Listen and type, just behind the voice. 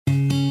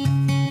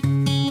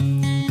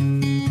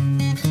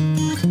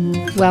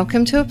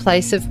Welcome to a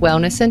place of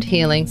wellness and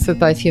healing for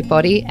both your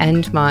body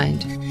and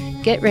mind.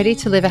 Get ready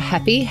to live a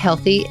happy,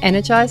 healthy,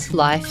 energized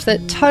life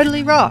that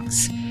totally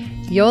rocks.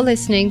 You're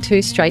listening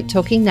to Straight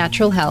Talking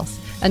Natural Health,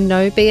 a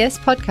no BS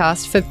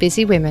podcast for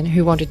busy women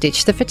who want to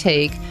ditch the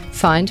fatigue,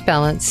 find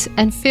balance,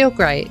 and feel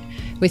great,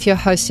 with your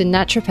host and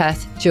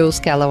naturopath, Jules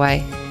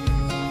Galloway.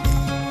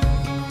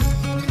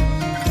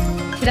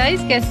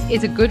 Today's guest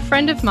is a good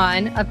friend of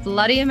mine, a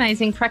bloody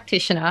amazing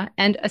practitioner,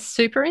 and a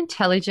super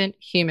intelligent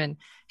human.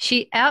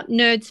 She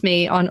out-nerds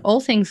me on all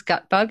things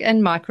gut bug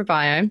and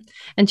microbiome,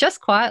 and just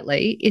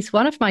quietly is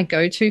one of my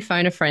go-to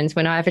phoner friends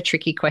when I have a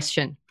tricky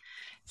question.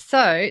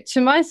 So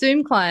to my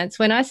Zoom clients,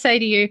 when I say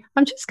to you,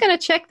 I'm just going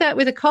to check that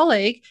with a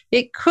colleague,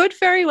 it could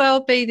very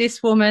well be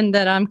this woman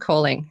that I'm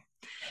calling.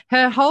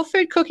 Her whole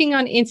food cooking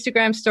on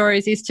Instagram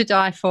stories is to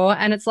die for,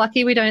 and it's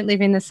lucky we don't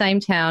live in the same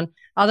town.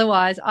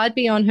 Otherwise, I'd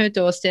be on her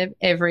doorstep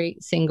every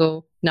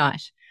single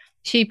night.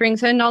 She brings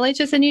her knowledge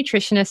as a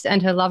nutritionist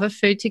and her love of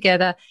food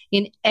together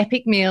in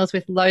epic meals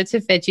with loads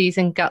of veggies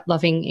and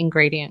gut-loving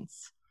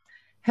ingredients.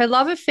 Her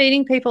love of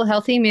feeding people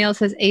healthy meals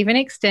has even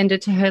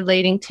extended to her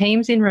leading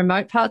teams in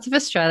remote parts of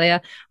Australia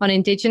on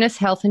Indigenous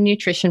health and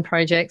nutrition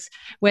projects,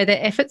 where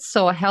their efforts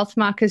saw health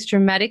markers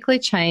dramatically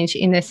change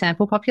in their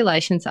sample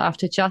populations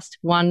after just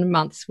 1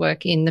 month's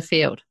work in the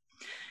field.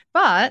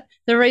 But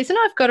the reason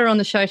I've got her on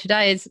the show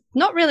today is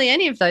not really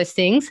any of those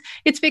things.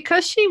 It's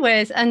because she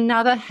wears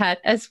another hat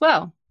as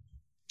well.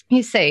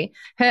 You see,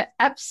 her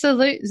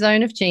absolute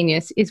zone of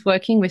genius is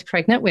working with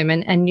pregnant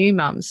women and new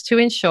mums to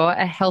ensure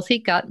a healthy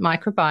gut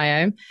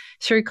microbiome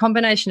through a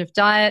combination of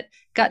diet,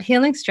 gut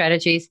healing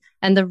strategies,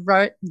 and the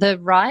right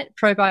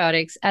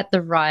probiotics at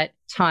the right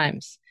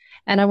times.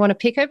 And I want to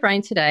pick her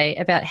brain today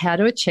about how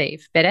to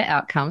achieve better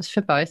outcomes for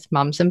both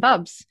mums and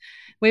bubs.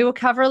 We will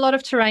cover a lot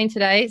of terrain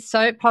today,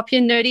 so pop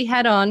your nerdy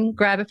hat on,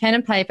 grab a pen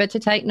and paper to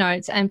take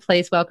notes, and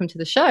please welcome to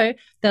the show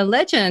the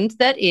legend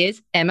that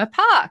is Emma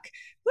Park.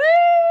 Woo!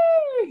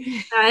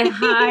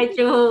 Hi,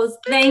 Jules.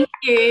 Thank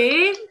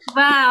you.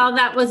 Wow,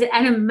 that was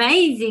an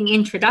amazing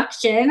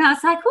introduction. I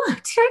was like, oh,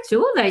 did I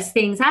do all those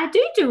things? I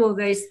do all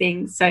those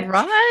things. So,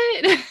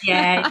 right.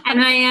 Yeah,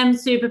 and I am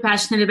super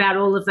passionate about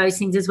all of those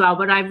things as well,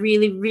 but I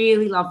really,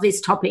 really love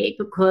this topic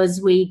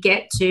because we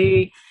get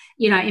to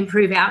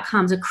improve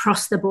outcomes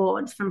across the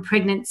board, from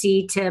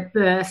pregnancy to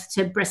birth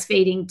to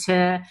breastfeeding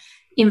to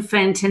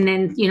infant, and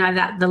then,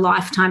 the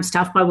lifetime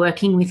stuff by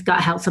working with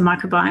gut health and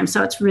microbiome.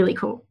 So it's really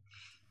cool.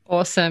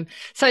 Awesome.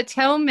 So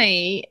tell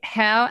me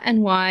how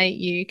and why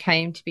you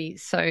came to be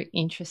so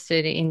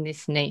interested in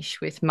this niche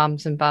with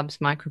mums and bubs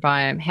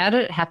microbiome. How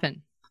did it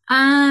happen?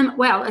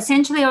 Well,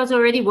 essentially I was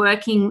already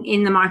working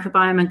in the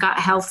microbiome and gut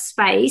health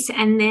space,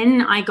 and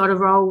then I got a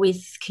role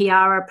with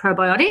Kiara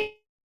Probiotic.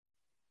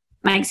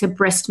 Makes a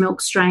breast milk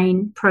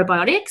strain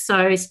probiotic,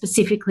 so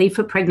specifically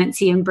for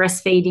pregnancy and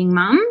breastfeeding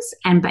mums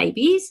and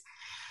babies.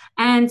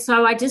 And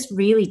so I just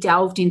really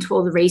delved into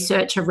all the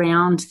research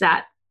around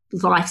that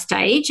life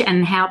stage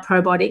and how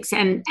probiotics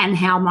and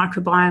how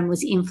microbiome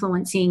was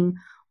influencing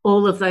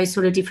all of those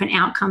sort of different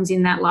outcomes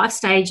in that life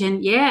stage.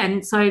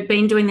 And so I've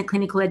been doing the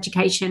clinical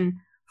education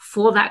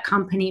for that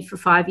company for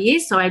 5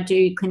 years. So I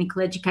do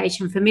clinical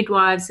education for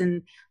midwives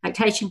and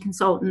lactation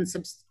consultants,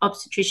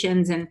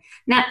 obstetricians and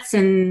NATs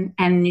and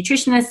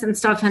nutritionists and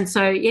stuff. And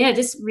so,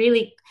 just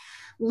really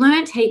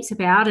learnt heaps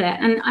about it,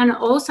 and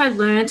also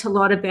learnt a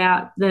lot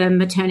about the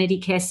maternity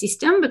care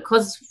system,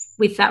 because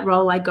with that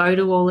role I go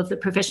to all of the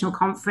professional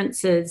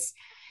conferences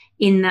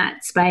in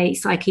that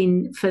space, like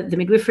for the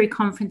midwifery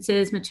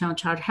conferences, maternal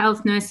child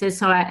health nurses,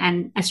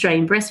 and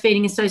Australian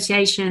Breastfeeding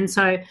Association.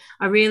 So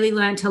I really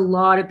learnt a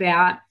lot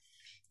about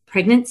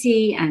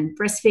pregnancy and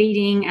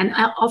breastfeeding, and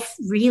off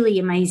really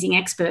amazing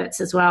experts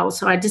as well.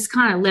 So I just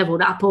kind of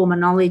leveled up all my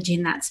knowledge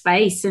in that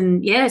space,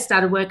 and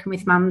started working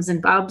with mums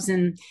and bubs,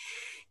 and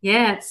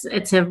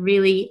it's a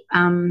really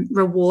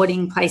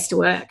rewarding place to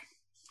work.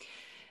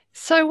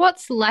 So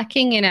what's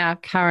lacking in our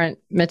current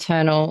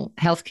maternal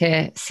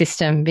healthcare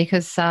system?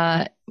 Because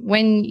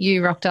when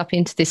you rocked up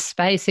into this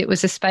space, it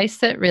was a space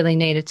that really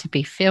needed to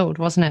be filled,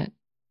 wasn't it?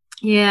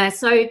 Yeah,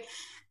 so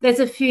there's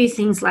a few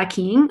things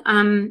lacking,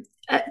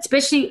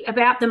 especially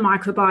about the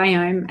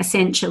microbiome,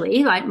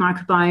 essentially, like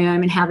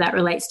microbiome and how that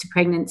relates to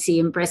pregnancy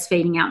and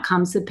breastfeeding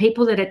outcomes. The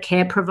people that are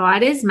care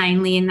providers,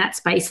 mainly in that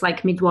space,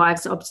 like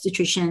midwives,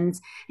 obstetricians,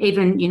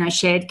 even,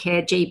 shared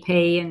care,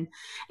 GP, and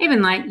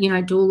even like,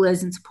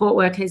 doulas and support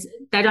workers,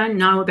 they don't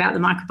know about the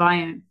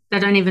microbiome. They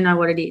don't even know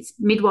what it is.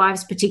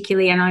 Midwives,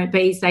 particularly, and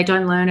OBs, they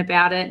don't learn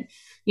about it.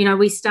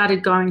 We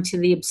started going to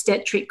the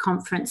obstetric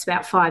conference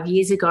about 5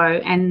 years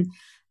ago, and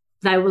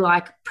they were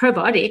like,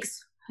 probiotics?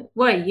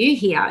 Why are you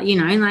here?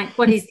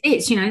 What is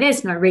this?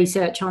 There's no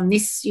research on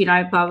this,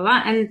 blah, blah,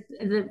 blah. And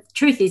the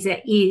truth is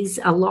there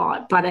is a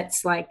lot, but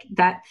it's like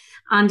that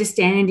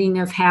understanding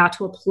of how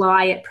to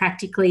apply it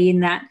practically in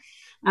that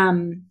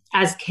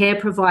as care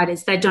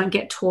providers, they don't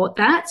get taught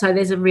that. So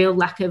there's a real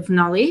lack of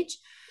knowledge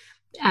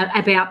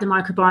about the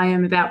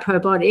microbiome, about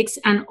probiotics.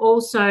 And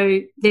also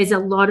there's a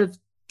lot of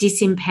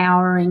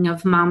disempowering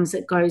of mums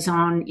that goes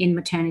on in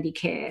maternity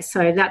care.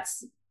 So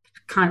that's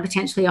kind of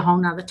potentially a whole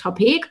nother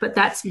topic, but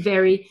that's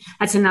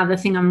another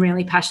thing I'm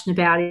really passionate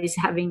about, is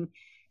having,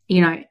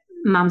 you know,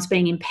 mums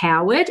being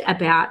empowered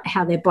about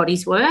how their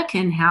bodies work,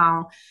 and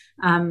how,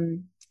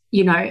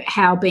 you know,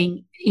 how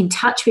being in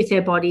touch with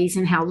their bodies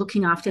and how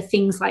looking after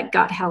things like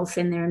gut health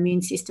and their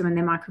immune system and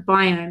their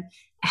microbiome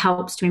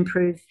helps to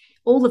improve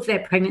all of their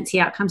pregnancy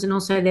outcomes and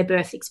also their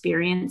birth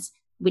experience,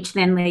 which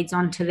then leads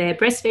on to their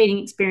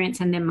breastfeeding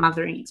experience and their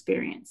mothering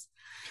experience.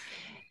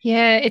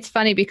 Yeah, it's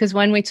funny because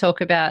when we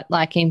talk about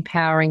like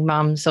empowering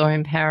mums or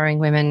empowering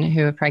women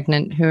who are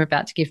pregnant, who are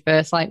about to give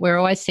birth, like we're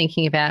always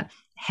thinking about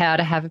how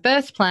to have a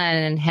birth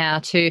plan and how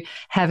to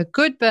have a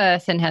good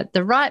birth and have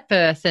the right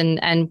birth,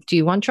 and do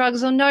you want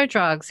drugs or no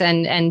drugs,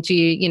 and do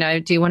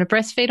you want to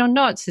breastfeed or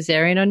not,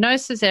 cesarean or no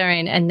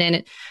cesarean, and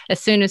then as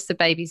soon as the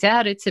baby's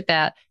out, it's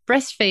about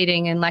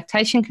breastfeeding and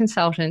lactation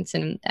consultants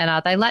and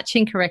are they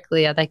latching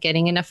correctly, are they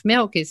getting enough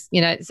milk,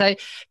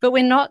 but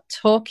we're not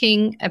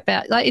talking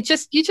about, like,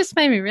 you just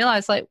made me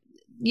realize, like,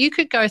 you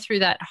could go through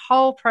that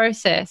whole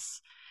process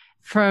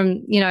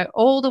from, you know,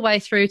 all the way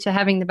through to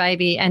having the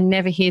baby and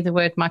never hear the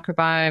word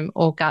microbiome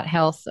or gut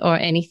health or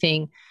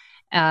anything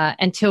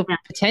until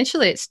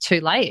potentially it's too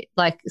late.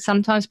 Like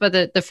sometimes by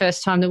the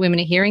first time that women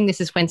are hearing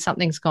this is when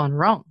something's gone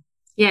wrong.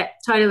 Yeah,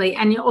 totally.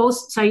 And you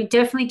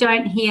definitely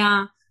don't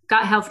hear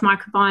gut health,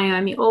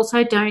 microbiome. You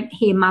also don't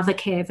hear mother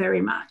care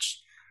very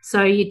much.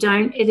 So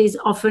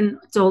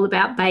it's all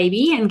about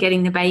baby and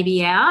getting the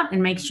baby out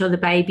and making sure the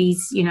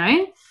baby's, you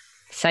know,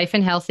 safe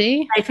and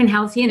healthy,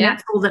 and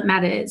that's all that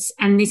matters.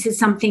 And this is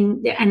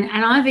something, and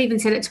I've even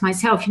said it to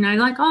myself, you know,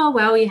 like, oh,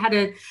 well, you had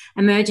an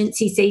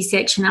emergency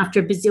C-section after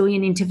a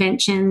bazillion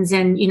interventions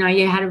and, you know,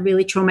 you had a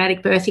really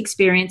traumatic birth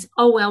experience.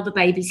 Oh, well, the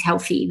baby's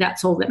healthy.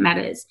 That's all that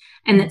matters.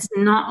 And that's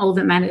not all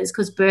that matters,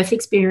 because birth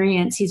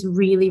experience is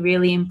really,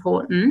 really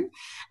important.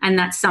 And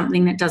that's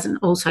something that doesn't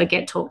also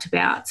get talked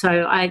about.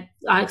 So I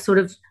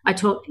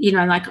talk, you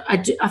know, like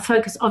I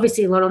focus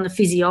obviously a lot on the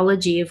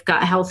physiology of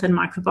gut health and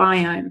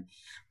microbiome,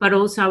 but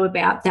also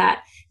about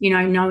that, you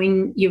know,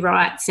 knowing your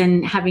rights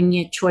and having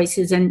your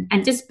choices and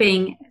just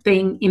being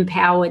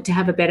empowered to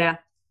have a better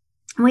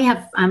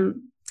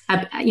outcome.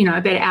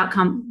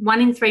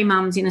 1 in 3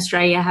 mums in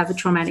Australia have a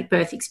traumatic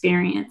birth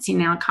experience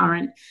in our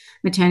current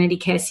maternity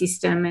care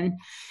system. And,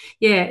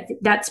 yeah,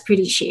 that's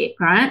pretty shit,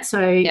 right?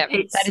 So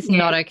that is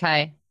not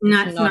okay.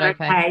 No, it's not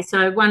okay.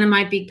 So one of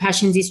my big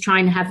passions is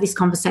trying to have this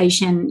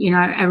conversation, you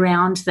know,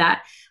 around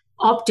that,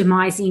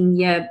 optimizing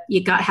your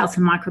gut health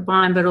and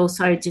microbiome, but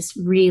also just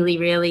really,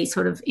 really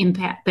sort of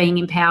being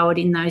empowered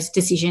in those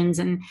decisions.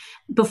 And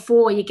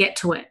before you get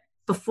to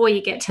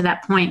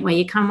that point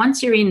where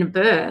once you're in a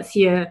birth,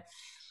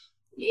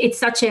 it's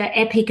such an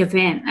epic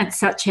event. It's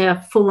such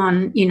a full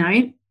on, you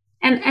know,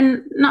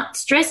 and not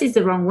stress is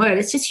the wrong word.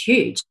 It's just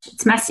huge.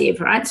 It's massive,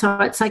 right? So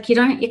it's like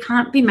you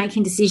can't be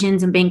making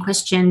decisions and being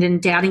questioned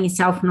and doubting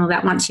yourself and all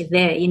that once you're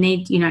there. You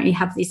need, you know, you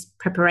have this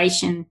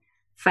preparation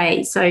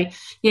phase. So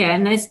yeah,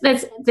 and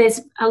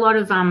there's a lot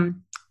of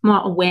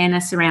more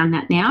awareness around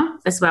that now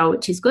as well,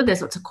 which is good.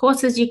 There's lots of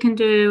courses you can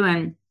do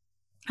and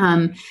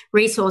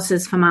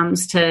resources for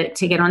mums to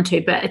get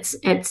onto, but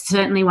it's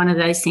certainly one of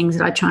those things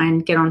that I try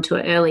and get onto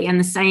it early. And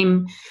the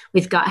same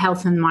with gut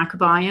health and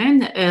microbiome,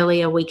 the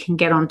earlier we can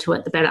get onto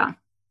it, the better.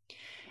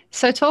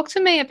 So talk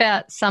to me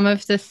about some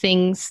of the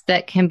things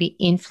that can be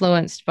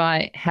influenced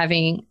by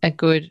having a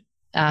good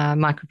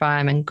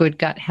microbiome and good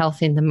gut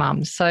health in the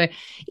mum. So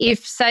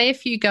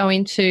if you go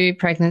into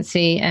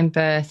pregnancy and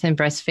birth and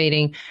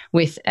breastfeeding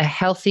with a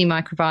healthy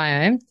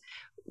microbiome,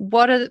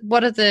 what are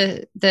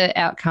the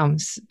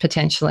outcomes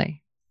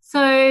potentially?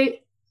 So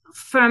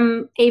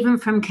from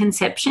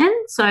conception,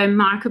 so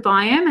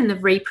microbiome and the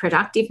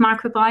reproductive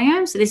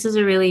microbiome. So this is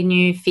a really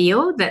new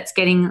field that's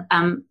getting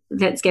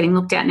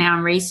looked at now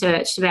and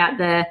researched about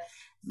the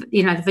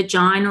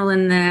vaginal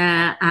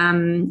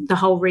and the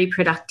whole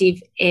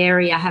reproductive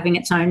area having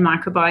its own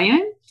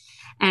microbiome,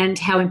 and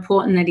how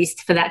important it is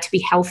for that to be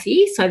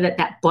healthy, so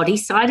that body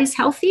side is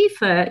healthy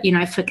for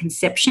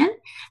conception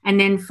and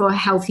then for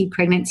healthy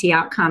pregnancy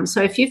outcomes.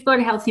 So if you've got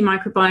a healthy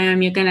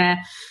microbiome,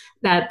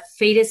 that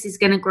fetus is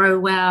going to grow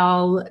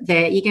well,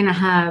 that you're going to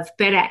have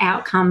better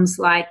outcomes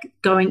like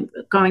going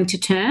to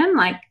term,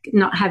 like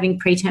not having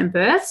preterm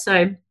birth.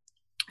 So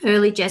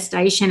early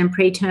gestation and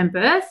preterm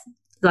birth,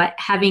 like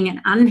having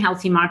an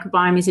unhealthy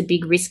microbiome is a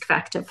big risk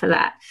factor for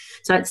that.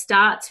 So it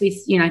starts with,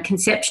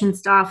 conception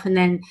stuff, and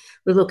then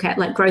we look at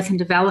like growth and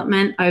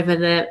development over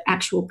the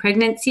actual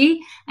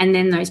pregnancy, and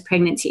then those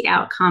pregnancy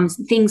outcomes,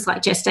 things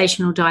like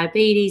gestational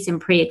diabetes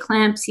and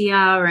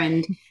preeclampsia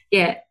and,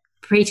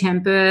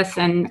 preterm birth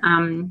and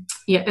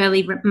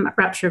early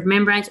rupture of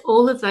membranes,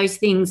 all of those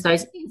things,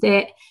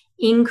 they're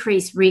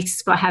increased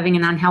risks by having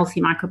an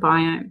unhealthy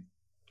microbiome.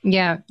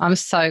 Yeah, I'm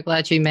so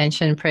glad you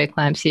mentioned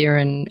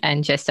preeclampsia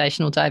and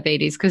gestational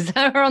diabetes, because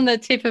they were on the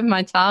tip of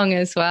my tongue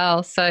as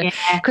well. So,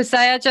 because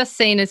they are just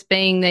seen as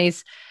being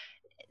these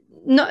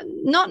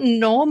not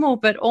normal,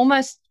 but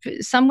almost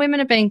some women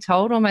are being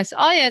told almost,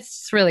 oh yeah,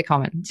 it's really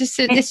common.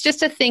 It's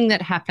just a thing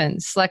that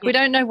happens. Like we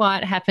don't know why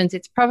it happens.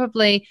 It's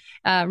probably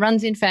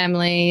runs in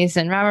families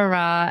and rah rah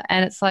rah.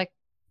 And it's like,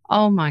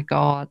 oh my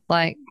God,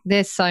 like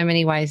there's so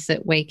many ways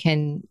that we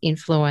can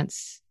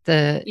influence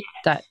that.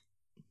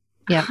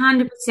 Yeah,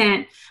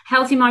 100%.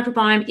 Healthy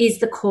microbiome is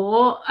the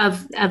core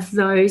of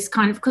those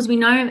kind of, because we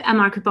know our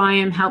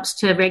microbiome helps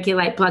to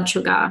regulate blood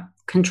sugar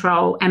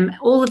control and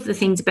all of the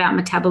things about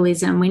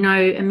metabolism. We know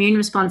immune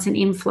response and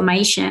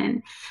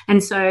inflammation.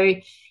 And so,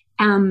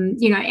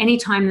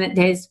 anytime that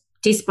there's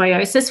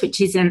dysbiosis, which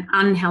is an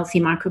unhealthy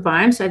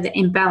microbiome, so the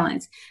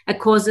imbalance, it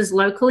causes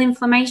local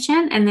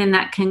inflammation, and then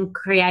that can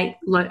create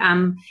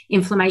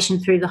inflammation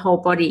through the whole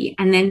body.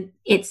 And then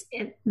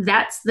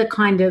that's the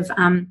kind of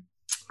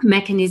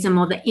mechanism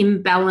or the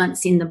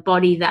imbalance in the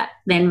body that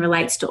then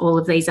relates to all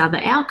of these other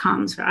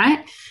outcomes,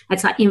 right?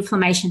 It's like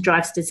inflammation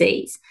drives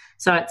disease.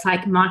 So it's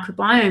like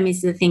microbiome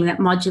is the thing that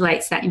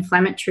modulates that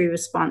inflammatory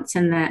response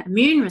and the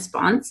immune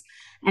response.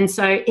 And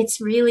so it's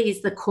really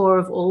is the core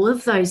of all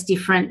of those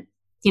different,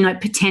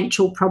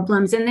 potential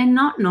problems. And they're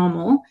not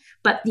normal,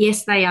 but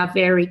yes, they are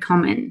very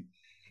common,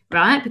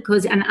 right?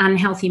 Because an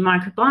unhealthy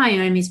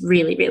microbiome is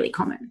really, really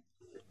common.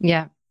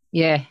 Yeah.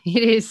 Yeah,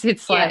 it is.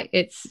 It's like,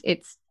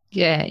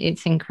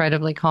 it's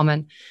incredibly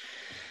common.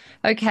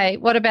 Okay,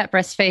 what about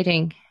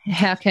breastfeeding?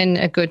 How can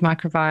a good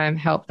microbiome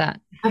help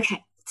that?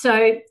 Okay,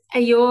 so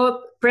your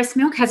breast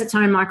milk has its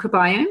own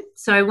microbiome.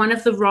 So one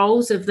of the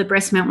roles of the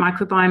breast milk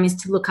microbiome is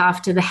to look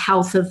after the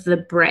health of the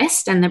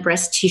breast and the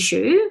breast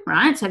tissue,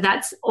 right? So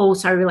that's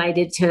also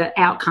related to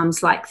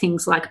outcomes like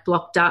things like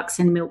blocked ducts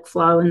and milk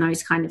flow and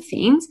those kind of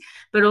things.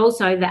 But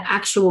also the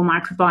actual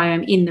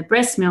microbiome in the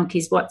breast milk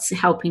is what's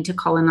helping to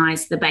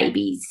colonize the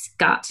baby's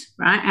gut,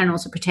 right? And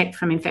also protect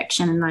from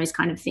infection and those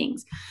kind of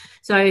things.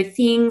 So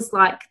things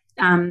like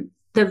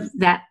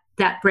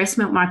that breast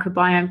milk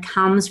microbiome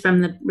comes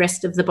from the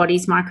rest of the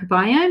body's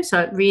microbiome.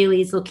 So it really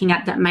is looking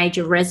at that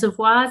major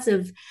reservoirs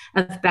of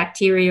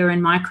bacteria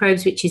and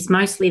microbes, which is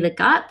mostly the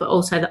gut, but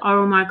also the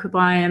oral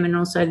microbiome and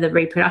also the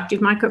reproductive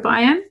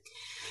microbiome.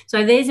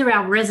 So these are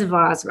our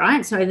reservoirs,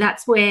 right? So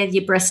that's where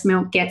your breast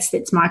milk gets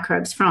its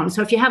microbes from.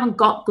 So if you haven't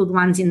got good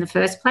ones in the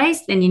first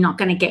place, then you're not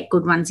going to get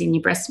good ones in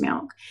your breast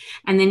milk.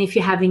 And then if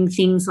you're having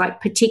things like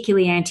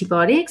particularly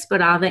antibiotics,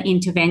 but other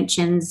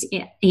interventions,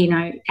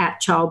 at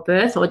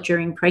childbirth or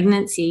during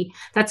pregnancy,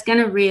 that's going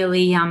to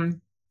really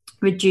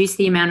reduce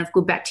the amount of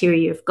good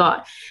bacteria you've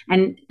got.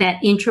 And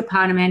that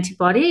intrapartum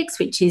antibiotics,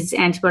 which is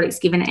antibiotics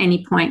given at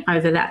any point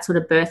over that sort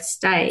of birth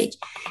stage,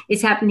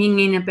 is happening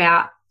in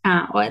about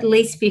or at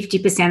least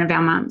 50% of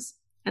our mums.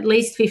 At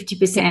least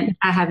 50%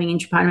 are having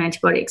intrapartum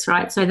antibiotics,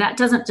 right? So that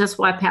doesn't just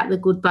wipe out the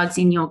good bugs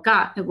in your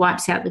gut, it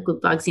wipes out the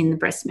good bugs in the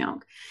breast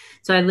milk.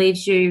 So it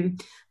leaves you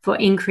for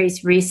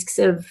increased risks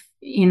of,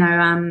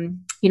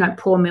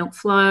 poor milk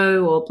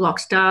flow or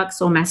blocked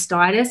ducts or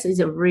mastitis is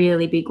a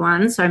really big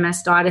one. So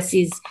mastitis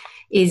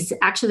is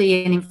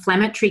actually an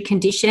inflammatory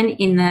condition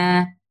in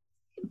the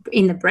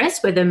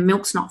breast where the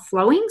milk's not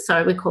flowing.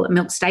 So we call it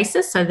milk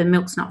stasis. So the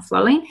milk's not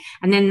flowing.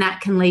 And then that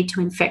can lead to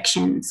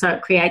infection. So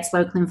it creates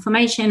local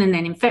inflammation and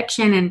then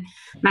infection, and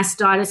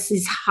mastitis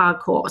is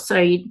hardcore. So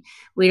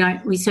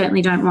we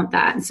certainly don't want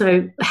that. And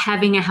so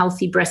having a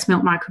healthy breast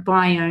milk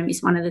microbiome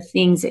is one of the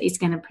things that is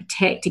going to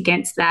protect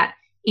against that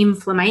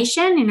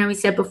inflammation. We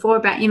said before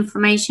about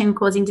inflammation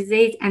causing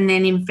disease and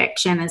then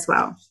infection as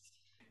well.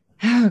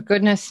 Oh,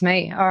 goodness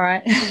me. All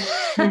right.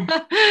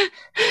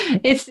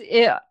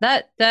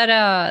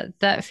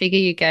 That figure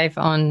you gave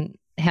on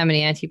how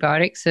many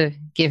antibiotics are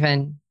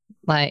given,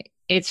 like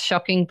it's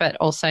shocking, but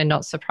also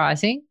not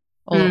surprising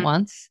all at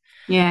once.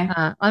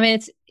 Yeah.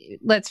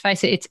 Let's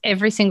face it, it's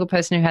every single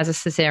person who has a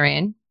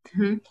cesarean,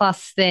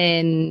 plus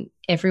then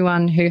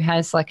everyone who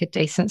has like a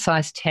decent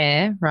sized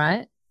tear,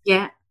 right?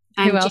 Yeah.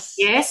 And who else?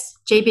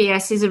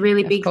 GBS is a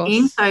really big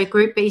thing. So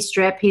group B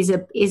strep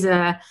is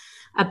a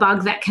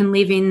bug that can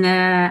live in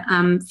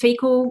the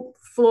fecal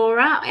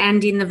flora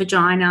and in the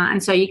vagina.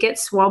 And so you get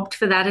swabbed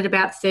for that at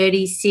about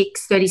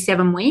 36,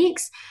 37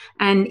 weeks.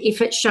 And if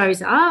it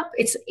shows up,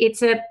 it's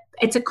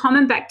a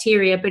common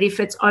bacteria, but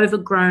if it's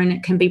overgrown,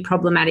 it can be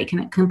problematic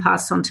and it can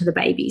pass on to the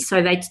baby.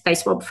 So they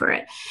swab for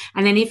it.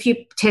 And then if you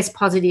test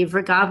positive,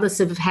 regardless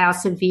of how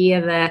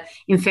severe the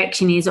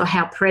infection is or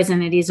how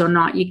present it is or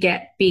not, you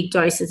get big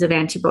doses of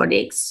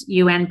antibiotics.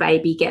 You and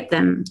baby get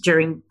them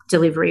during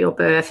delivery or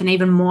birth, and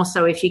even more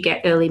so if you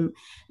get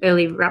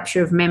early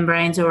rupture of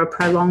membranes or a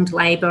prolonged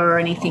labour or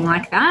anything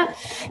like that.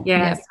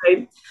 Yeah.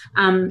 So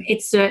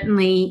it's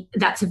certainly,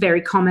 that's a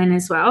very common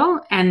as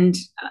well. And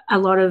a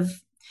lot of,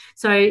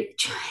 so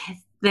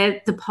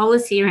the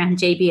policy around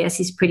GBS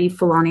is pretty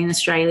full on in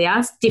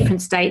Australia.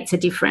 Different states are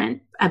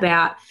different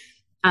about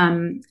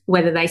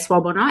whether they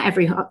swab or not.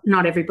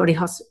 Not every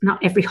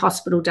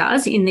hospital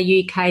does. In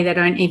the UK, they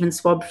don't even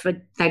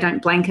they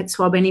don't blanket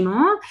swab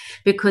anymore,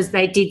 because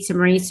they did some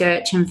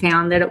research and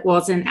found that it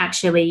wasn't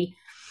actually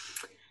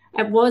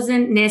it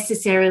wasn't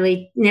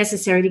necessary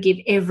to give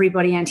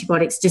everybody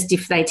antibiotics just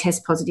if they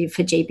test positive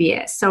for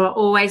GBS. So I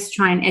always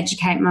try and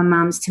educate my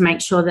mums to make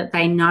sure that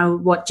they know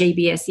what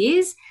GBS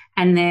is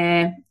and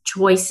their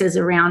choices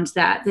around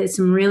that. There's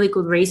some really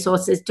good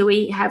resources.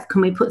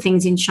 Can we put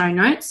things in show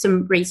notes,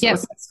 some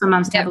resources for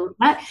mums to have a look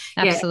at?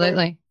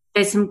 Absolutely. Yeah.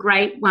 There's some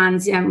great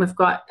ones. We've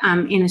got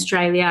in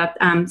Australia,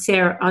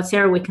 Sarah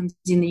Wickham's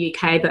in the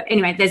UK. But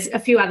anyway, there's a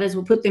few others.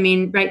 We'll put them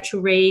in.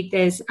 Rachel Reed.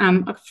 There's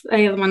the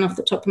other one off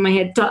the top of my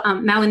head.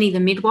 Melanie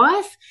the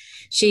Midwife.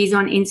 She's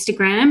on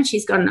Instagram.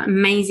 She's got an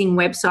amazing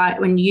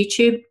website and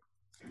YouTube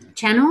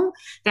channel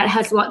that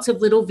has lots of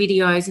little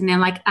videos, and they're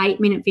like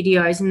 8-minute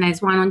videos. And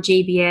there's one on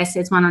GBS.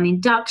 There's one on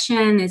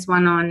induction. There's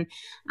one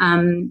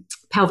on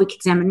pelvic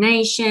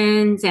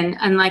examinations, and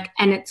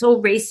it's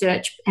all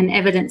research and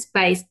evidence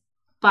based.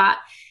 But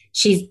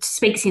she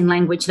speaks in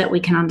language that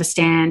we can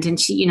understand, and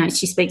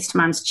she speaks to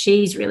mums.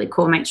 She's really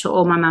cool. Make sure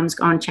all my mums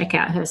go and check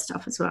out her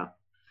stuff as well.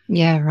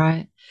 Yeah,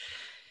 right.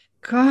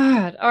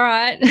 God, all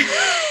right.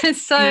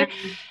 So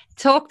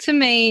talk to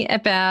me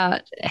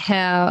about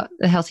how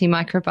the healthy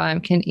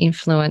microbiome can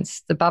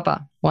influence the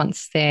bubba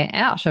once they're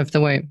out of the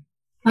womb.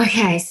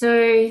 Okay,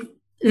 so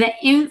the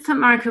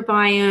infant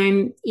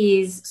microbiome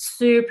is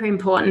super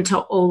important to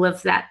all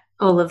of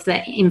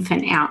the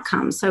infant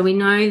outcomes. So we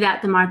know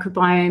that the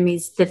microbiome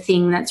is the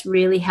thing that's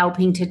really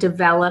helping to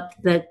develop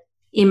the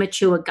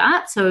immature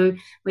gut. So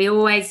we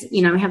always,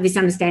 we have this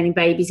understanding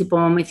babies are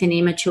born with an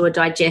immature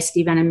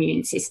digestive and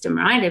immune system,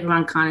 right?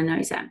 Everyone kind of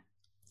knows that.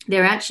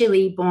 They're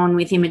actually born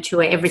with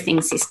immature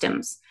everything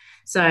systems.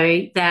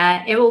 So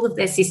that all of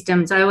their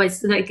systems, I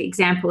always like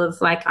example of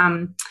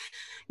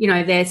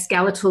their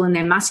skeletal and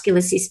their muscular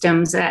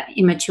systems are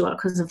immature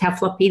because of how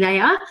floppy they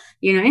are,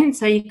 and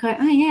so you go,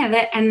 oh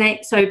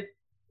yeah, so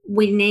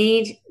we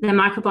need, the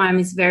microbiome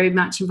is very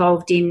much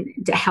involved in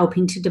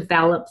helping to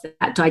develop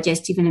that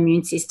digestive and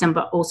immune system,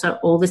 but also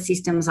all the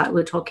systems like we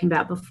were talking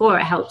about before.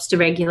 It helps to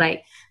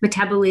regulate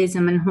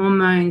metabolism and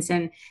hormones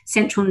and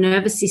central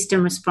nervous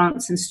system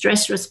response and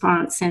stress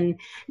response and,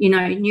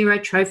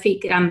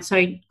 neurotrophic,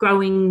 so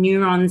growing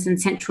neurons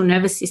and central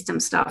nervous system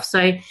stuff.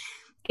 So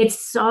it's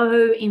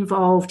so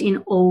involved in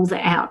all the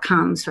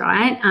outcomes,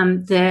 right?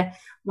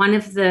 One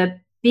of the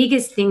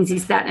biggest things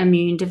is that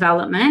immune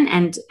development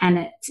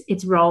and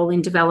its role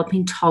in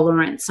developing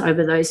tolerance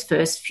over those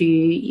first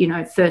few,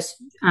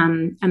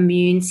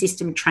 immune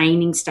system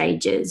training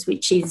stages,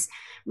 which is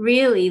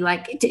really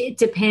it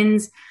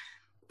depends.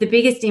 The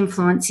biggest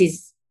influence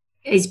is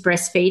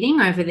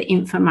breastfeeding over the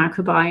infant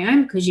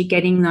microbiome, because you're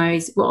getting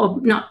those, well,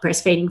 not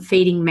breastfeeding,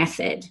 feeding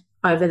method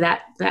over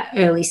that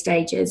early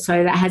stages.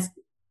 So that has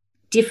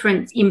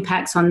different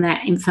impacts on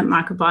that infant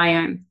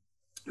microbiome,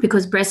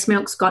 because breast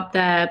milk's got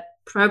the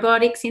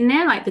probiotics in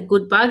there, like the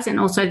good bugs, and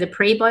also the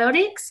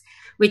prebiotics,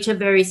 which are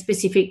very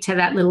specific to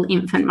that little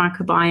infant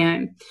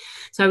microbiome.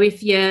 So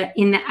if you're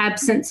in the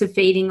absence of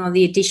feeding or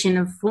the addition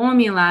of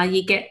formula,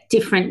 you get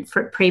different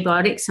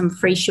prebiotics, some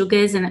free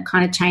sugars, and it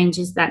kind of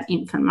changes that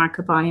infant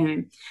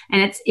microbiome.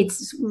 And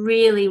it's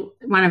really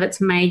one of its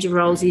major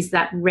roles is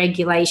that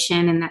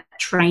regulation and that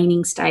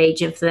training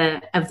stage of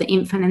the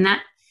infant, and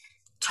that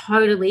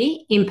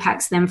totally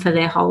impacts them for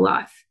their whole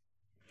life.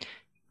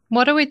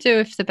 What do we do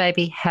if the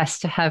baby has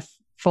to have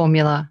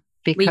formula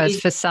because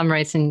for some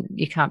reason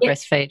you can't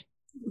breastfeed?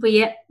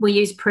 We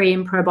use pre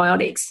and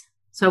probiotics.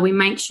 So we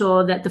make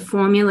sure that the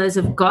formulas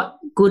have got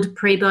good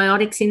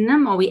prebiotics in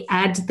them, or we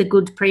add the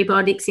good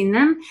prebiotics in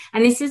them.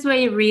 And this is where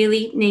you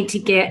really need to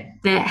get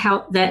the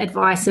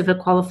advice of a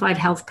qualified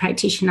health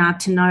practitioner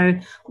to know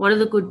what are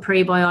the good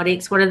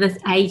prebiotics, what are the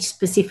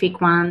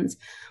age-specific ones,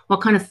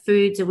 what kind of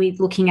foods are we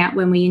looking at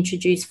when we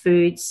introduce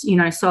foods,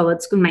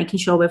 solids, and making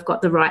sure we've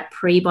got the right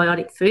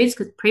prebiotic foods,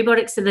 because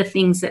prebiotics are the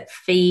things that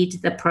feed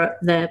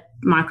the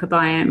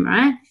microbiome,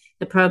 right?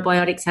 The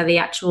probiotics are the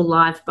actual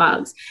live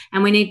bugs,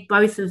 and we need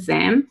both of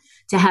them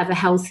to have a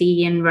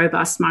healthy and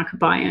robust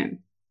microbiome.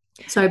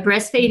 So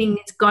breastfeeding,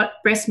 it's got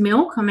breast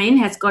milk,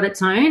 has got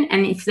its own,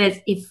 and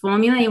if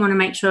formula, you want to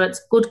make sure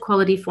it's good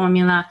quality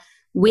formula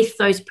with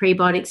those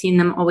prebiotics in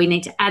them, or we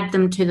need to add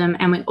them to them,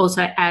 and we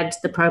also add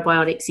the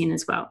probiotics in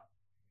as well.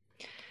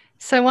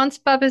 So once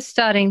Bubba's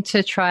starting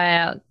to try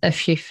out a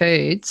few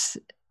foods,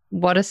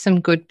 what are some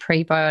good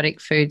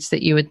prebiotic foods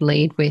that you would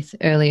lead with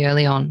early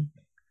on?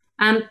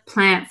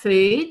 Plant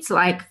foods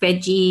like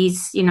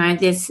veggies,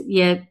 there's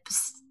your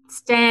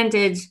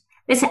standard.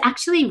 There's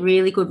actually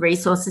really good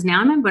resources now.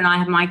 I remember when I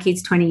had my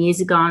kids 20 years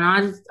ago,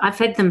 and I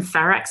fed them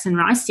Farax and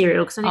rice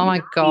cereal. Oh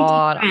my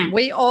God.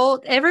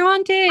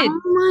 Everyone did.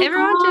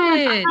 Everyone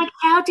did. Like,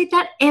 how did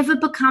that ever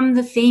become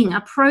the thing?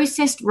 A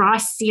processed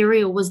rice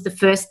cereal was the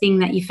first thing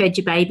that you fed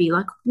your baby.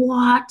 Like,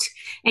 what?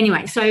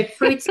 Anyway, so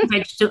fruits and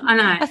vegetables. I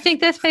know. I think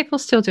there's people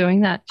still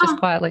doing that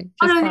quietly.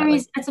 There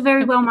is. It's a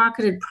very well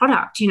marketed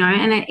product,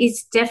 and it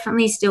is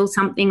definitely still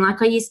something.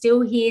 Like, you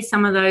still hear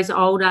some of those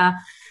older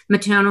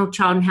maternal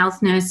child and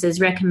health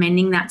nurses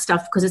recommending that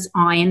stuff because it's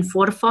iron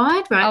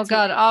fortified, right? Oh,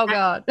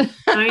 God.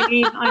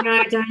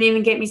 Don't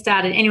even get me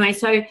started. Anyway,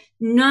 so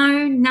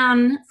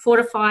none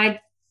fortified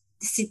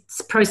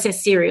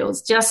processed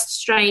cereals, just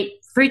straight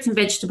fruits and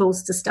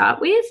vegetables to start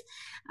with.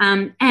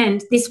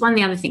 And this one,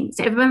 the other thing,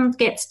 so everyone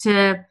gets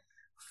to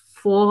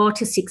 4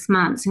 to 6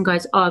 months and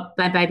goes, oh,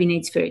 my baby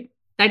needs food.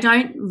 They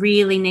don't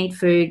really need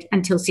food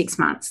until 6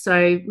 months.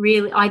 So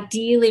really,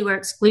 ideally, we're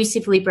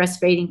exclusively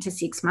breastfeeding to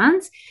 6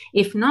 months.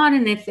 If not,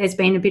 and if there's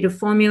been a bit of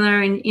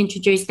formula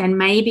introduced, then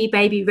maybe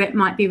baby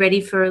might be ready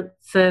for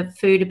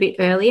food a bit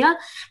earlier.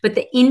 But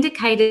the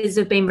indicators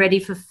of being ready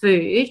for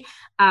food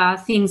are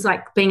things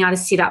like being able to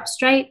sit up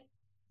straight,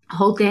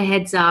 hold their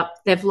heads up,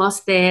 they've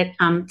lost their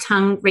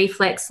tongue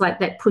reflex, like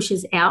that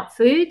pushes out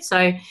food.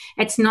 So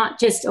it's not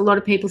just, a lot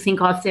of people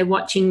think, oh, if they're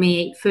watching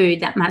me eat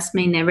food, that must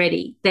mean they're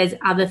ready. There's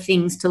other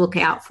things to look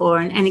out for.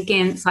 And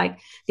again, it's like,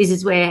 this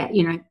is where,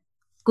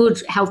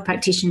 good health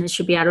practitioners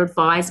should be able to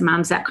advise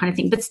mums, that kind of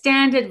thing. But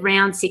standard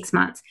around 6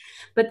 months.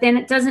 But then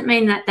it doesn't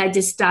mean that they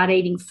just start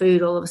eating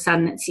food all of a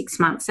sudden at 6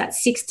 months. That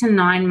 6 to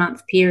 9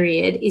 month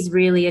period is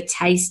really a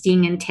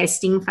tasting and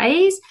testing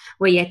phase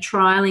where you're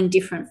trialing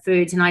different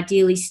foods and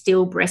ideally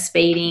still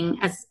breastfeeding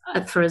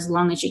for as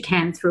long as you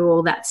can through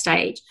all that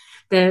stage.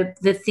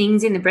 The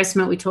things in the breast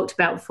milk we talked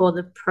about before,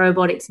 the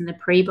probiotics and the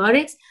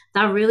prebiotics,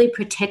 they're really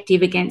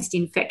protective against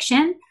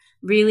infection,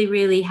 really,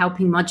 really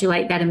helping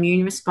modulate that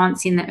immune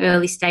response in the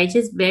early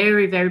stages,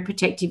 very, very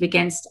protective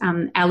against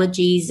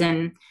allergies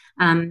and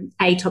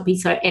atopy,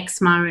 so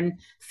eczema and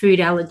food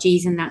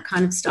allergies and that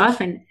kind of stuff,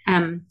 and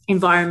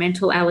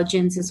environmental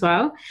allergens as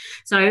well.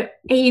 So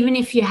even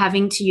if you're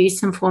having to use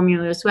some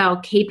formula as well,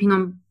 keeping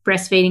on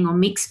breastfeeding or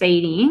mixed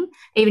feeding,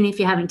 even if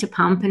you're having to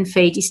pump and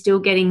feed, you're still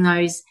getting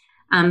those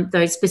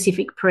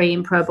specific pre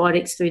and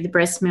probiotics through the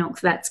breast milk.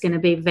 That's going to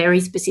be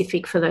very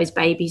specific for those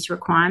babies'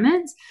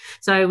 requirements.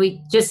 So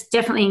we just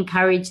definitely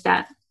encourage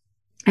that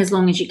as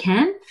long as you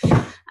can.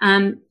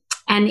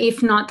 And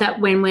if not, that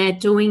when we're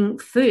doing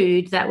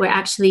food, that we're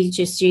actually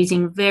just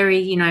using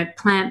very,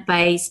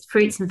 plant-based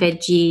fruits and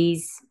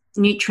veggies,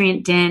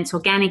 nutrient-dense,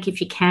 organic if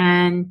you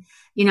can,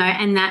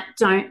 and that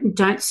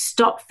don't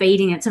stop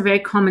feeding. It's a very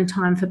common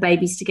time for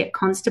babies to get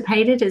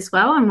constipated as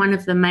well. And one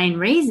of the main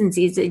reasons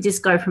is they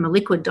just go from a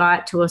liquid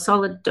diet to a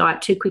solid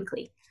diet too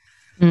quickly.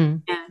 Yeah.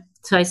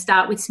 So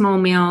start with small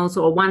meals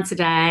or once a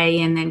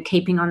day, and then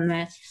keeping on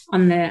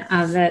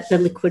the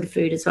liquid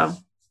food as well.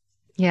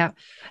 Yeah.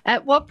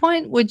 At what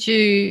point would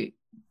you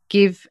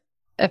give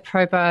a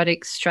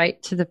probiotic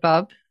straight to the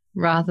bub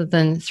rather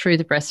than through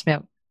the breast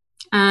milk?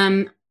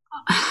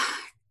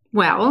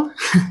 Well,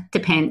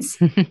 depends.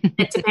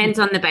 It depends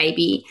on the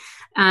baby.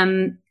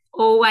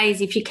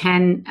 Always, if you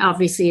can,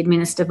 obviously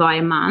administer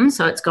via mum,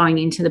 so it's going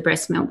into the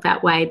breast milk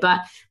that way.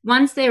 But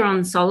once they're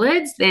on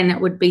solids, then it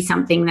would be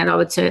something that I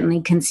would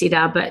certainly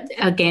consider, but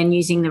again,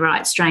 using the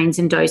right strains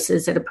and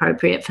doses that are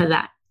appropriate for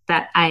that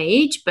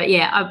age. But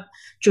yeah, I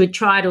would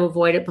try to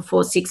avoid it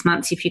before 6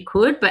 months if you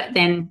could. But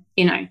then,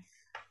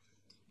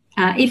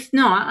 if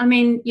not,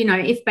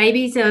 if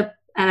babies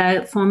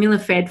are formula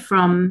fed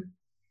from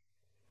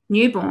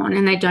newborn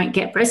and they don't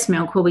get breast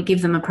milk, well, we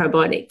give them a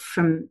probiotic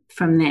from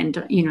then,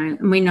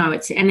 and we know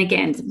and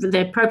again,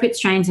 the appropriate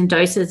strains and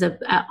doses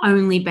are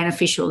only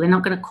beneficial. They're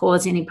not going to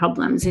cause any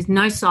problems. There's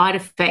no side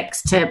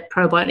effects to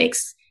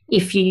probiotics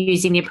if you're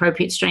using the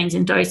appropriate strains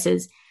and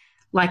doses,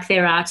 like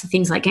there are to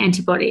things like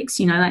antibiotics,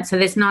 so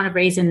there's not a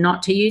reason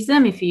not to use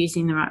them if you're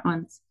using the right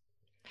ones.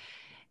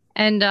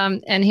 And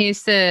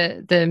here's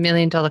the $1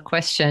 million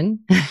question.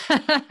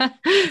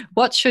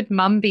 What should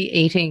mum be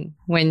eating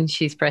when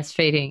she's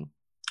breastfeeding?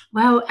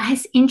 Well,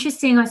 it's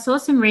interesting. I saw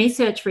some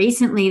research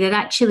recently that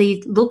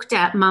actually looked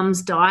at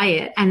mum's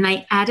diet, and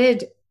they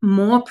added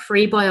more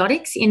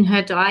prebiotics in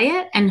her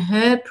diet, and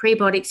her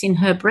prebiotics in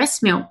her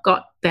breast milk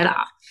got better.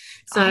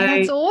 So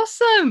that's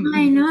awesome.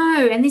 I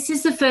know. And this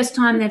is the first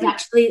time they've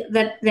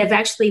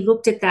actually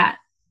looked at that,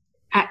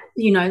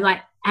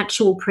 like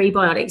actual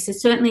prebiotics. They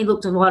certainly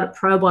looked at a lot of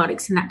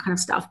probiotics and that kind of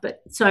stuff.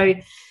 But so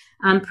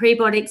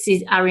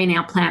prebiotics are in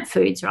our plant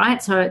foods, right?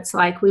 So it's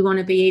like we want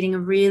to be eating a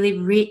really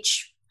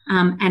rich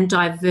and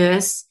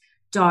diverse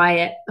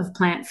diet of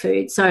plant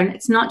food. So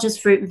it's not just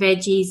fruit and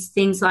veggies,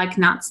 things like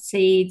nuts,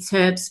 seeds,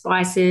 herbs,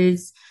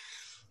 spices,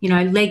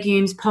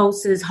 legumes,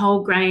 pulses,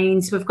 whole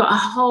grains. We've got a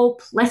whole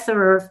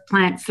plethora of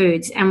plant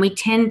foods, and we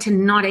tend to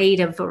not eat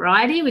a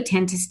variety. We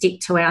tend to stick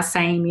to our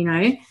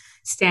same,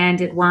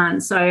 standard one.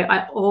 So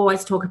I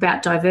always talk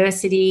about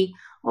diversity.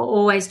 I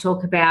always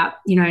talk about,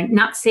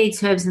 nuts,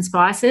 seeds, herbs, and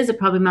spices are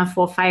probably my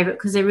 4 favorite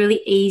because they're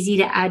really easy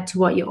to add to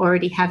what you're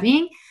already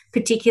having,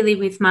 particularly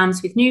with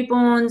mums with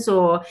newborns,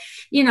 or,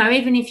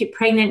 even if you're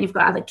pregnant, you've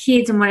got other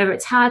kids and whatever,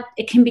 it's hard.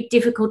 It can be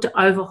difficult to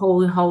overhaul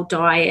the whole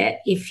diet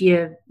if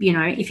you're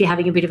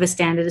having a bit of a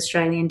standard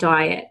Australian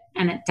diet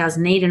and it does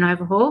need an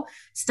overhaul.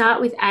 Start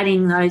with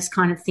adding those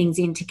kind of things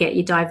in to get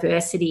your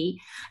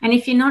diversity. And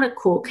if you're not a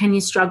cook and you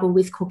struggle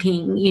with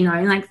cooking,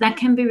 that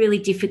can be really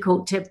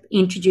difficult to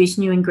introduce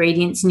new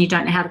ingredients and you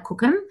don't know how to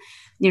cook them,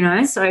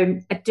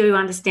 So I do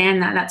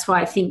understand that. That's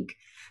why I think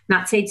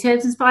nuts, seeds,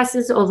 herbs, and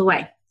spices all the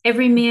way.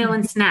 Every meal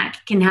and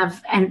snack can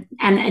have an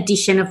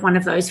addition of one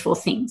of those 4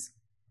 things.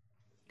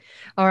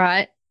 All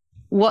right.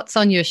 What's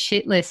on your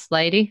shit list,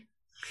 lady?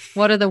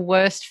 What are the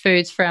worst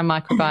foods for our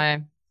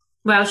microbiome?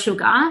 Well,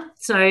 sugar.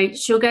 So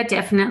sugar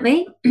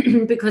definitely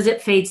because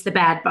it feeds the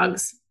bad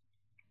bugs.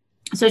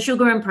 So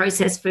sugar and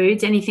processed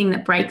foods, anything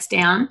that breaks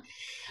down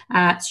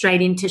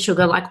straight into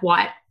sugar, like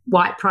white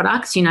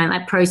products,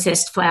 like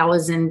processed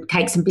flours and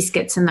cakes and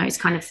biscuits and those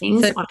kind of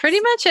things. So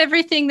pretty much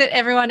everything that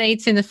everyone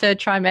eats in the third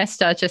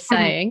trimester, just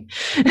saying.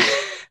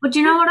 Well, do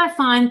you know what I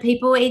find?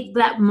 People eat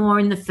that more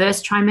in the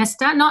first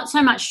trimester. Not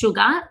so much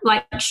sugar.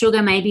 Like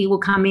sugar maybe will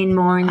come in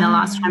more in the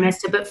last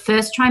trimester, but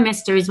first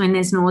trimester is when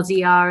there's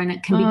nausea and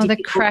it can be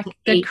difficult to eat.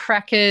 The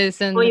crackers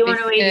and all you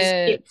biscuits. Want to eat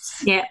is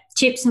chips. Yeah,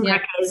 chips and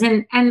crackers.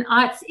 And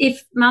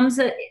if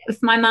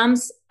my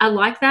mums are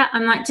like that,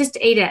 I'm like, just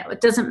eat it.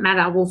 It doesn't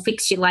matter. We'll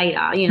fix you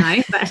later,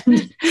 But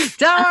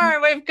don't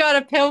worry, we've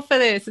got a pill for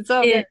this. It's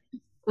all good.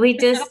 We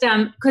just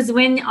because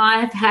when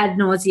I've had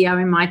nausea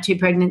in my 2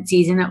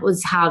 pregnancies and it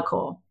was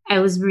hardcore. It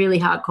was really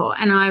hardcore.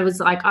 And I was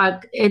like, I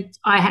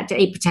had to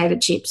eat potato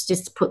chips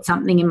just to put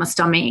something in my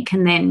stomach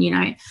and then,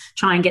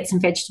 try and get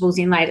some vegetables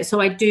in later. So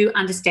I do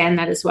understand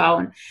that as well.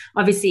 And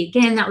obviously,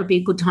 again, that would be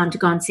a good time to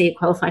go and see a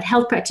qualified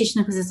health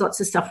practitioner because there's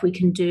lots of stuff we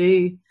can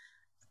do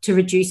to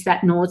reduce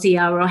that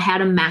nausea or how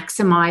to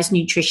maximize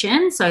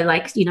nutrition. So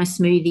like,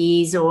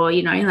 smoothies or,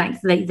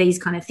 like these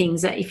kind of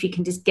things that if you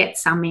can just get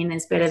some in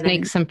is better.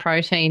 Sneak some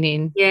protein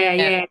in.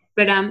 Yeah.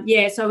 But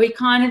so we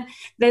kind of,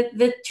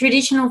 the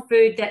traditional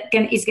food that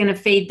is going to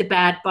feed the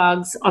bad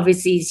bugs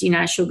obviously is,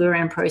 sugar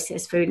and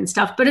processed food and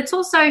stuff. But it's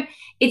also,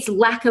 it's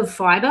lack of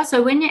fiber.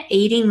 So when you're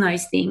eating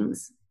those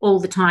things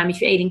all the time,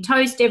 if you're eating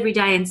toast every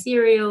day and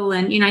cereal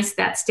and,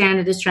 that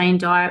standard Australian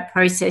diet,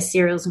 processed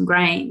cereals and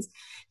grains,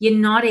 you're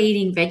not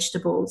eating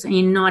vegetables and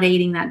you're not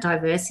eating that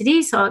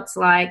diversity. So it's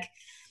like,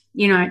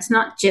 it's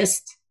not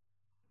just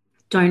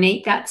don't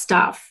eat that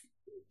stuff.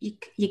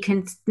 You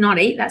can not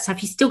eat that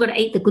stuff. You still got to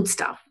eat the good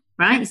stuff,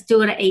 right? You still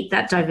got to eat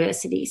that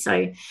diversity.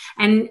 So,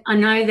 and I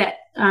know that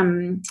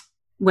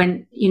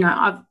when,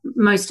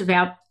 most of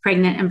our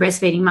pregnant and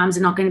breastfeeding mums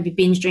are not going to be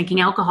binge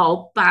drinking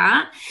alcohol,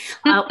 but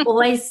I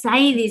always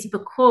say this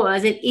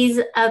because it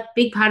is a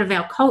big part of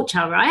our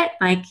culture, right?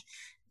 Like,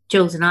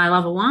 Jules and I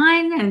love a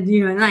wine and,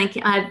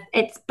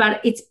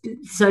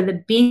 so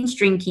the binge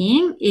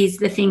drinking is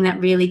the thing that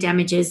really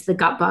damages the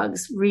gut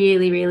bugs,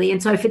 really, really.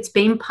 And so if it's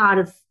been part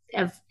of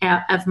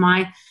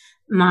my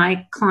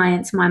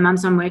clients, my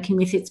mums I'm working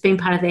with, it's been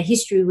part of their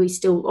history, we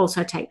still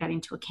also take that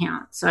into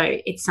account. So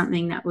it's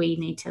something that we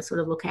need to sort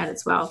of look at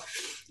as well.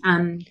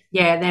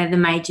 They're the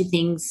major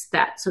things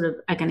that sort of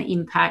are going to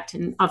impact.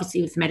 And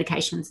obviously with the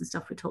medications and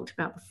stuff we talked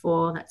about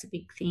before, that's a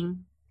big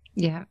thing.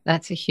 Yeah,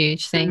 that's a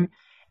huge thing.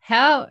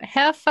 How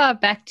far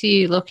back do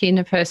you look in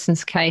a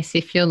person's case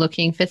if you're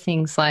looking for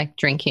things like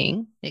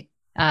drinking?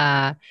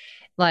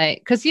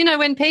 Because,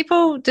 when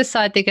people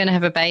decide they're going to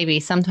have a baby,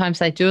 sometimes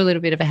they do a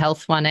little bit of a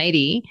health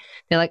 180.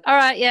 They're like, all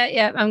right,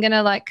 I'm going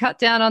to cut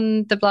down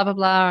on the blah, blah,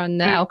 blah and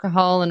the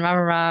alcohol and rah,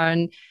 rah, rah.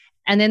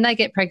 And then they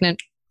get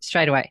pregnant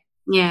straight away.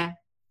 Yeah.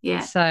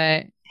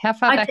 So how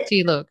far back do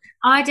you look?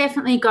 I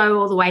definitely go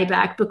all the way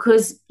back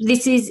because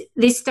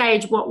this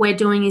stage, what we're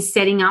doing is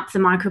setting up the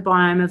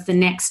microbiome of the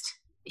next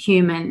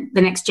human,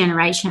 the next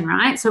generation,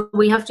 right? So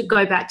we have to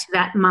go back to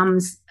that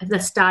the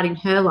start in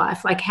her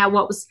life. Like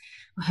what was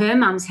her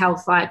mum's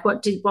health like?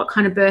 What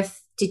kind of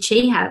birth did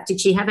she have? Did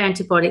she have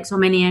antibiotics or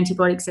many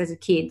antibiotics as a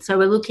kid? So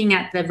we're looking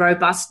at the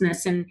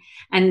robustness and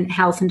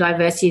health and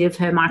diversity of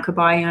her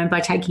microbiome by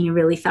taking a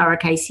really thorough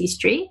case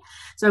history.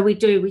 So we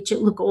look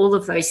at all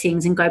of those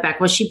things and go back.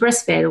 Was she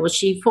breastfed or was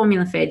she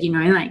formula fed?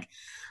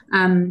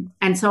 And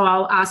so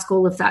I'll ask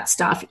all of that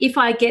stuff. If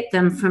I get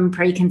them from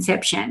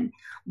preconception,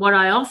 what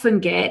I often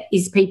get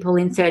is people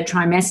in third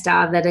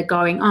trimester that are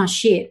going, oh,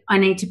 shit, I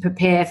need to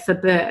prepare for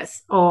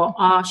birth, or,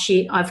 oh,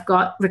 shit, I've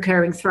got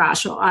recurring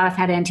thrush, or I've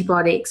had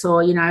antibiotics,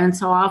 or, and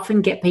so I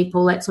often get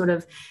people at sort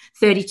of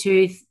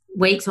 32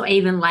 weeks or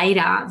even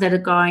later that are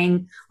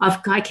going,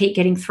 I keep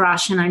getting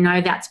thrush and I know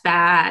that's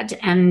bad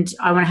and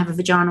I want to have a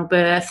vaginal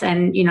birth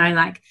and,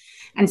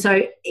 and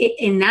so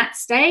in that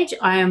stage,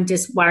 I am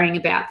just worrying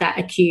about that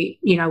acute,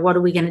 what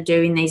are we going to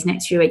do in these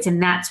next few weeks?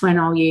 And that's when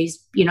I'll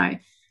use,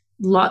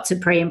 lots of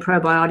pre and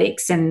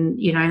probiotics and,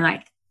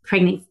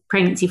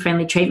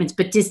 pregnancy-friendly treatments,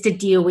 but just to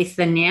deal with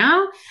the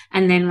now.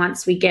 And then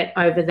once we get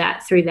over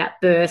that through that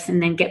birth and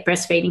then get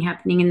breastfeeding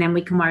happening, and then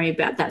we can worry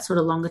about that sort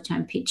of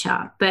longer-term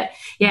picture. But,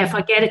 if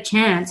I get a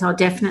chance, I'll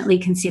definitely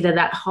consider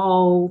the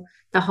whole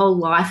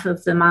life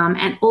of the mum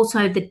and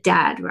also the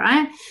dad,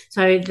 right?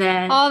 So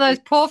those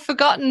poor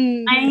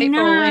forgotten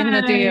people in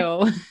the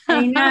deal.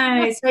 I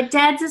know. So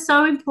dads are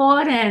so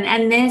important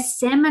and their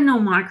seminal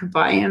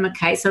microbiome.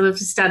 Okay, so we've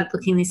started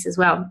looking at this as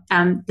well.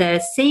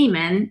 The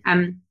semen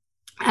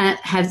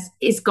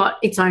is got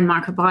its own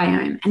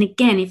microbiome. And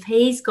again, if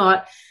he's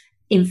got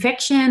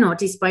infection or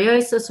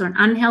dysbiosis or an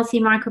unhealthy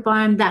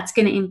microbiome, that's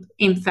going to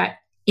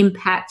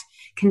impact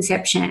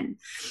conception.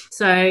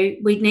 So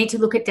we need to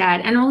look at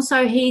dad. And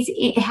also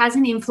it has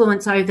an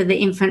influence over the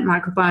infant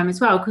microbiome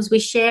as well, because we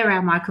share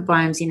our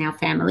microbiomes in our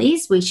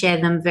families. We share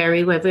them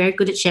we're very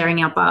good at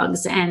sharing our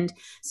bugs. And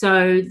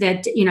so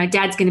that,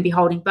 dad's going to be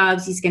holding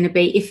bugs. He's going to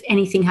be, if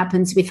anything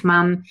happens with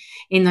mum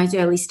in those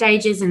early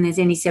stages and there's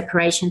any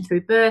separation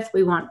through birth,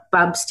 we want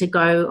bubs to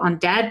go on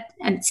dad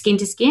and skin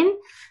to skin.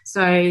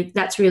 So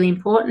that's really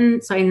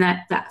important. So in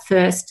that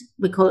first,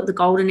 we call it the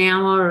golden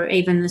hour, or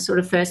even the sort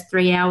of first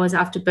 3 hours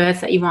after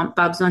birth, that you want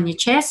bubs on your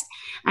chest.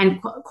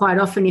 And quite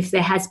often, if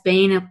there has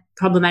been a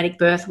problematic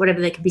birth, whatever,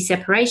 there could be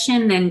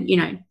separation, then,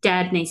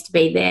 dad needs to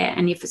be there.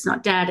 And if it's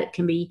not dad, it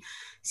can be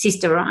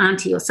sister or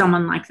auntie or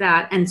someone like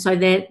that. And so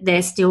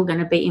they're still going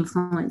to be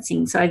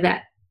influencing, so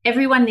that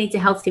everyone needs a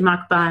healthy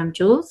microbiome,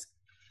 Jules.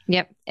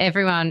 Yep,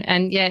 everyone.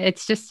 And yeah,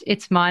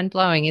 it's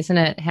mind-blowing, isn't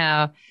it,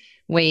 how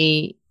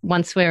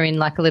once we're in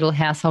like a little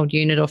household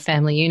unit or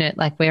family unit,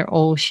 like we're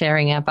all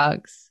sharing our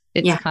bugs.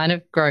 It's kind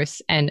of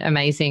gross and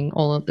amazing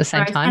all at the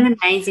same time. And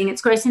amazing. It's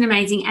gross and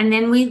amazing. And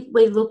then we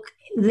look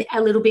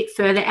a little bit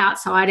further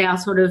outside our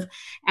smaller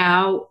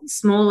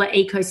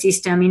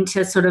ecosystem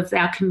into sort of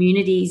our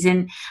communities.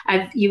 And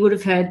you would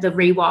have heard the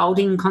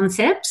rewilding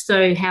concept.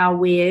 So how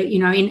we're,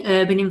 in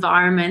urban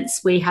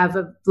environments, we have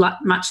a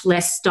much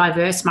less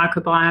diverse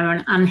microbiome,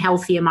 an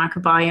unhealthier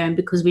microbiome,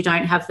 because we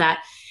don't have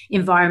that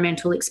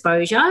environmental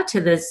exposure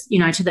to this,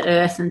 to the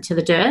earth and to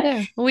the dirt.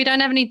 Yeah. Well, we don't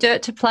have any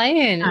dirt to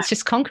play in. No. It's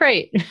just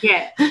concrete.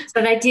 Yeah.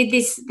 So they did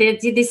this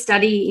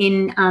study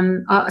in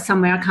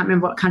somewhere, I can't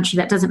remember what country,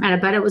 that doesn't matter,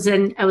 but it was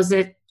an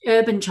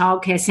urban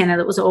childcare centre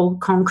that was all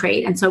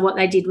concrete. And so what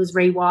they did was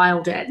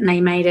rewild it, and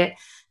they made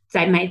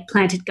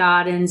planted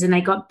gardens, and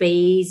they got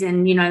bees,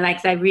 and,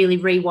 they really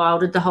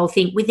rewilded the whole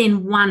thing.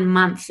 Within 1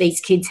 month, these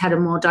kids had a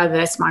more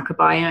diverse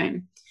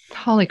microbiome.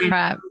 Holy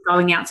crap.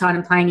 Going outside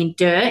and playing in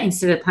dirt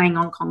instead of playing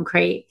on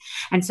concrete.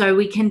 And so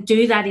we can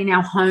do that in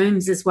our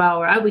homes as well,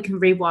 right? We can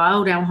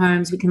rewild our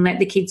homes. We can let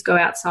the kids go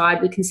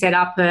outside. We can set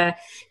up for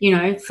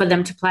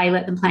them to play,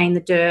 let them play in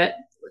the dirt.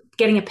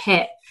 Getting a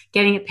pet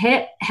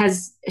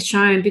has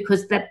shown,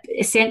 because that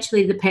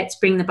essentially the pets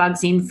bring the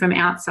bugs in from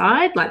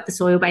outside, like the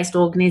soil-based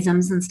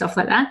organisms and stuff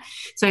like that.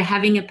 So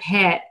having a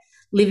pet,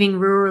 living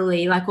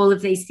rurally, like all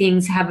of these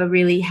things have a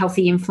really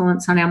healthy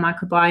influence on our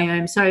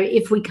microbiome. So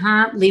if we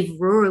can't live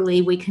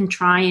rurally, we can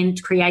try and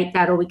create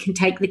that, or we can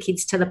take the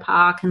kids to the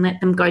park and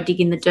let them go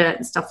dig in the dirt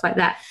and stuff like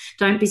that.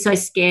 Don't be so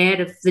scared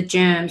of the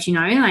germs,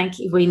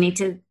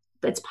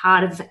 it's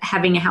part of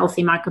having a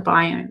healthy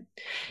microbiome.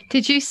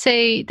 Did you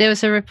see there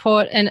was a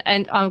report, and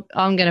I'm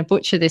going to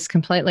butcher this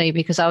completely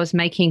because I was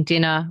making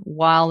dinner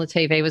while the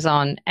TV was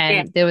on,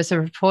 and there was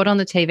a report on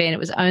the TV, and it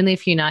was only a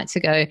few nights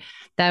ago.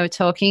 They were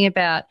talking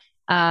about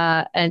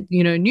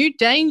new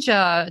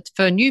danger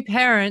for new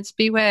parents,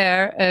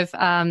 beware of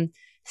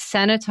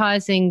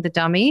sanitizing the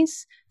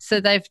dummies. So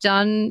they've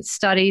done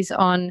studies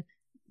on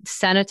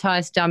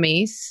sanitized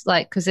dummies,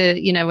 like, because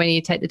when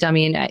you take the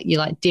dummy and you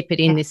dip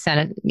it in this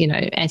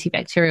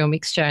antibacterial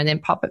mixture and then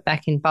pop it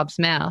back in Bub's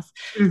mouth,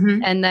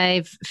 and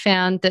they've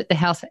found that the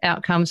health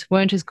outcomes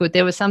weren't as good.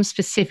 There was some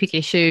specific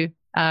issue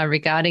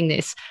regarding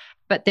this,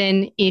 but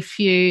then if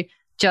you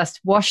just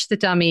wash the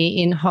dummy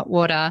in hot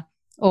water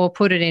or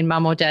put it in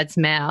mum or dad's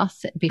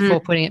mouth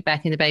before putting it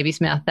back in the baby's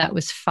mouth, that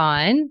was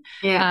fine.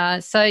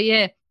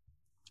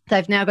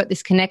 They've now got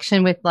this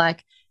connection with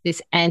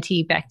this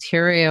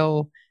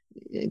antibacterial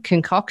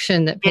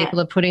concoction that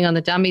people are putting on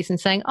the dummies and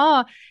saying,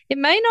 it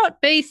may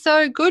not be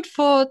so good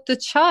for the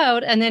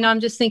child. And then I'm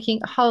just thinking,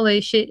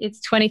 holy shit, it's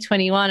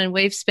 2021 and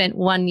we've spent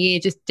 1 year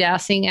just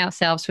dousing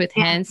ourselves with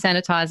hand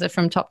sanitizer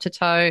from top to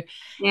toe.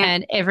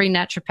 And every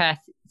naturopath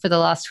for the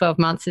last 12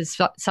 months has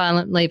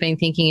silently been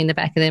thinking in the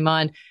back of their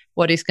mind,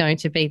 what is going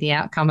to be the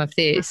outcome of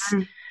this?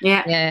 So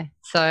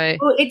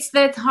it's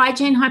the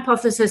hygiene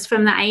hypothesis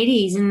from the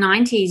 80s and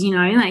 90s.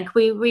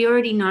 We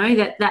already know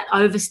that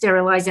over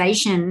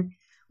sterilization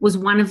was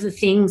one of the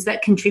things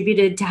that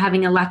contributed to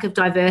having a lack of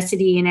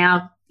diversity in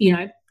our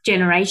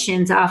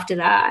generations after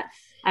that,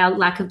 our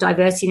lack of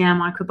diversity in our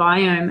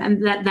microbiome,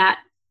 and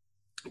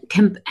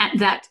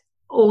that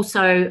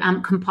also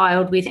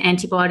compiled with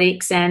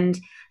antibiotics and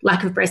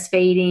lack of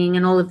breastfeeding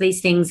and all of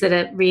these things that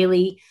are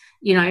really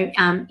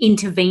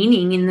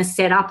intervening in the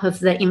setup of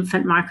the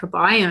infant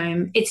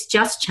microbiome. It's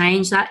just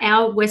changed that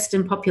our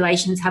Western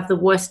populations have the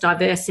worst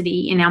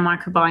diversity in our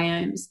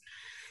microbiomes.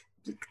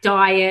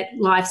 Diet,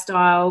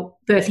 lifestyle,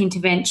 birth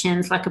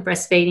interventions like a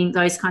breastfeeding,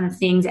 those kind of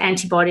things,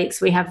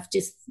 antibiotics. We have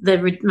just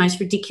the most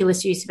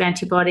ridiculous use of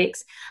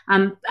antibiotics.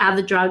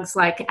 Other drugs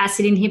like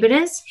acid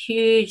inhibitors,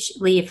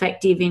 hugely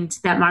effective into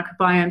that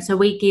microbiome.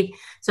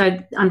 So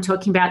I'm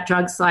talking about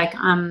drugs like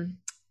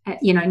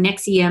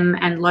Nexium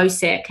and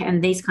Losec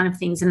and these kind of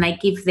things, and they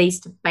give these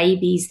to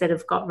babies that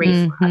have got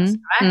reflux,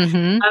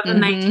 right?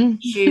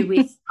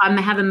 I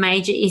have a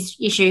major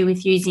issue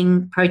with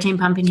using protein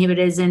pump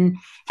inhibitors and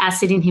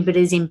acid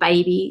inhibitors in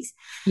babies.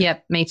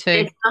 Yep, me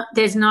too.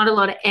 There's not a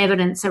lot of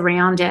evidence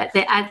around it.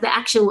 The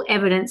actual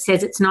evidence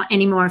says it's not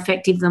any more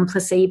effective than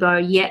placebo,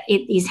 yet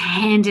it is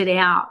handed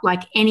out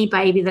like any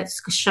baby that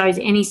shows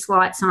any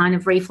slight sign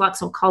of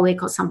reflux or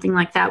colic or something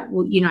like that,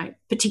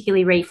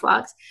 particularly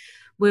reflux,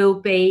 will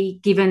be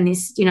given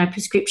this,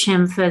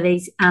 prescription for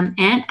these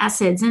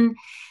antacids. And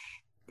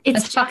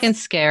it's fucking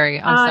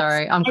scary. I'm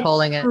sorry. I'm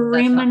calling it.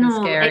 Criminal. That's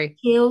fucking scary. It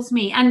kills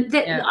me. And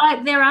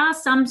there are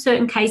some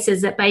certain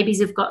cases that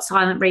babies have got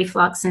silent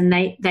reflux and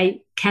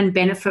they can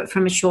benefit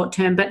from a short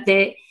term, but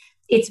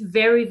it's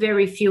very,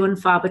 very few and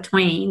far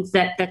between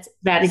that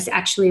is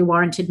actually a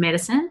warranted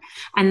medicine.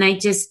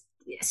 And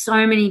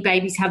so many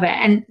babies have it.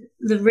 And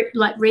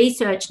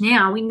research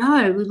now, we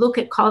look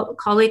at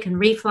colic and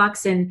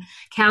reflux and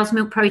cow's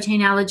milk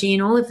protein allergy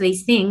and all of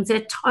these things.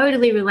 They're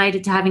totally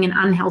related to having an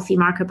unhealthy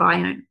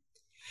microbiome.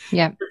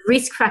 Yeah. The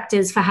risk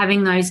factors for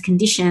having those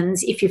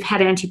conditions, if you've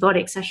had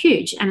antibiotics, are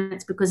huge. And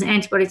it's because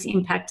antibiotics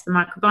impact the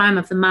microbiome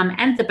of the mum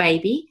and the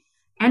baby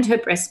and her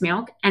breast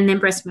milk, and then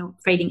breast milk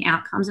feeding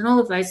outcomes and all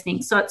of those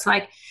things. So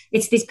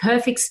it's this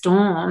perfect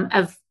storm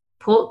of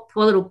poor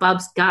little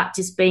Bub's gut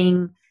just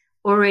being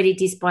already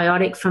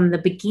dysbiotic from the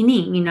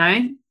beginning,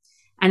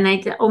 and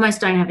they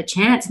almost don't have a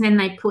chance. And then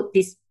they put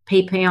this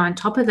PPI on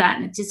top of that,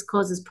 and it just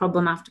causes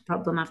problem after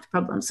problem after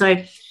problem.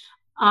 So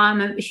I'm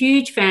a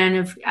huge fan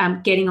of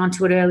getting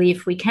onto it early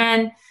if we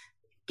can,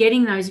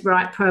 getting those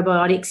right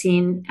probiotics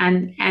in,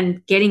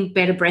 and getting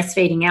better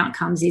breastfeeding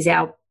outcomes is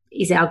our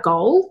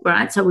goal,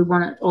 right? So we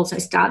want to also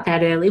start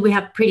that early. We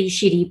have pretty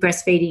shitty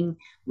breastfeeding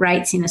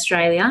rates in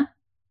Australia,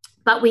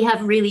 but we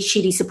have really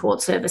shitty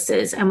support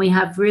services, and we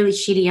have really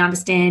shitty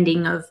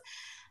understanding of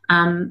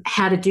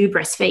how to do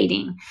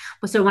breastfeeding.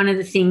 So one of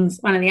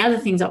the other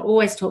things I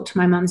always talk to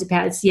my mums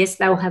about is, yes,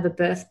 they'll have a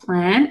birth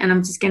plan, and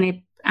I'm just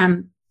going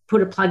to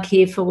put a plug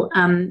here for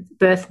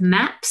birth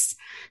maps.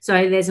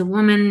 So there's a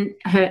woman,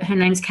 her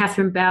name's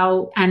Catherine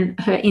Bell, and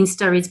her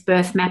Insta is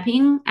birth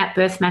mapping, at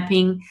birth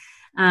mapping.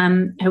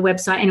 Her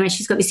website. Anyway,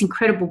 she's got this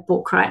incredible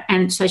book, right?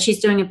 And so she's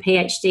doing a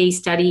PhD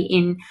study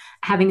in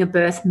having a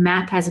birth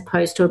map as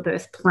opposed to a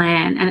birth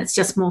plan, and it's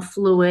just more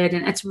fluid,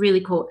 and it's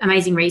really cool,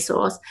 amazing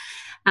resource.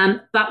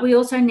 But we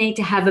also need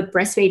to have a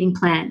breastfeeding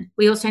plan.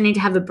 We also need to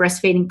have a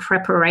breastfeeding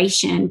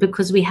preparation,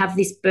 because we have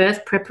this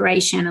birth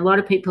preparation. A lot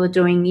of people are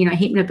doing,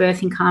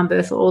 hypnobirthing, calm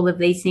birth, all of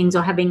these things,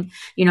 or having,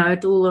 a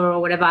doula or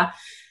whatever.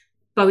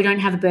 But we don't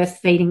have a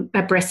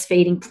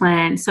breastfeeding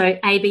plan. So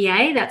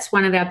ABA, that's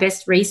one of our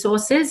best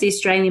resources, the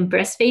Australian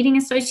Breastfeeding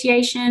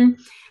Association.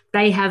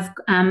 They have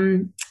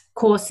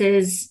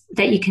courses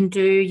that you can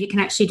do. You can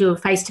actually do a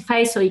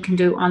face-to-face, or you can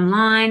do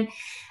online.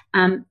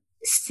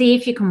 See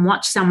if you can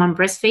watch someone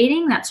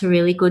breastfeeding. That's a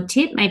really good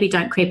tip. Maybe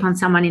don't creep on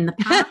someone in the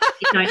park if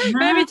you don't know.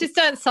 Maybe just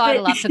don't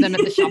sidle up to them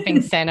at the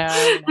shopping centre.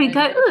 And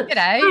go,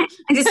 g'day.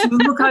 And just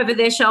look over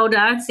their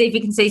shoulder, see if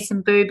you can see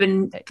some boob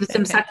and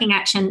some sucking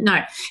action.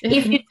 No.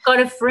 If you've got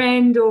a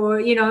friend or,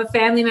 a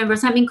family member or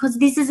something, because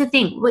this is the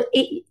thing.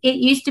 It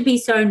used to be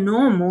so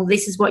normal,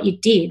 this is what you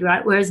did,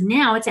 right? Whereas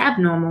now it's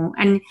abnormal.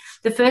 And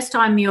the first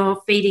time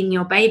you're feeding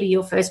your baby,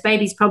 your first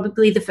baby, is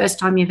probably the first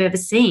time you've ever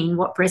seen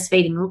what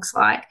breastfeeding looks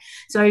like.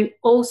 So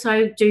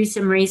also do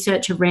some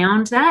research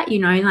around that,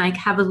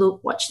 have a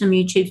look, watch some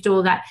YouTubes, do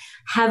all that.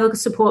 Have a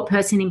support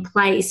person in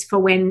place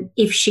for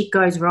if shit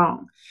goes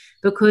wrong,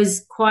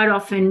 because quite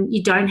often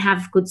you don't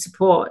have good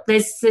support.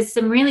 There's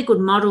some really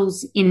good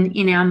models in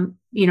our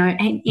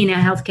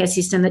healthcare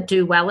system that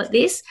do well at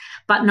this,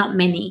 but not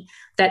many.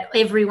 That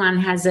everyone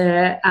has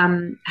an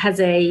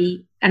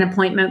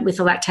appointment with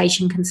a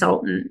lactation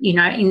consultant,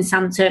 in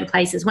some certain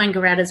places.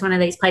 Wangaratta is one of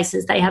these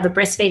places. They have a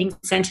breastfeeding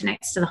centre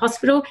next to the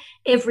hospital.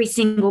 Every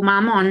single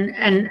mum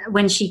and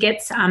when she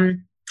goes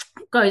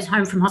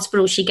home from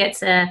hospital, she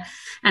gets an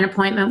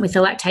appointment with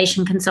a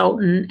lactation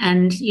consultant,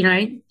 and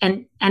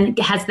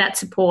has that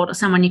support or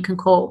someone you can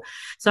call.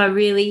 So I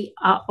really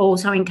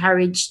also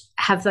encourage,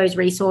 have those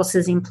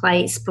resources in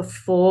place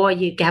before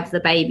you have the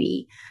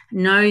baby.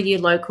 Know your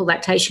local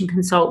lactation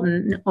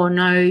consultant, or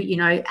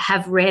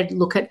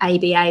look at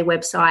ABA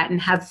website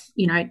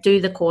and do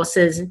the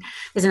courses.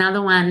 There's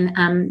another one,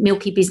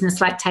 Milky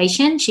Business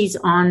Lactation. She's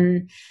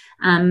on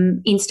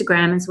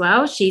Instagram as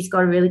well. She's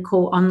got a really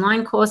cool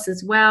online course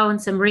as well,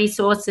 and some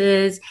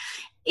resources.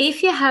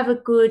 If you have a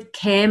good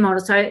care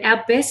model, so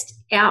our best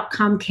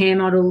outcome care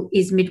model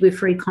is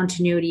midwifery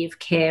continuity of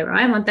care,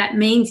 right? What that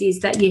means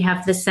is that you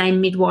have the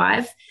same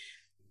midwife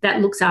that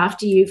looks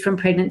after you from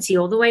pregnancy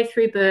all the way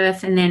through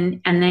birth, and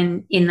then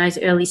in those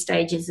early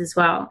stages as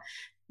well.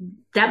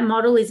 That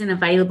model isn't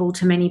available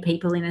to many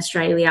people in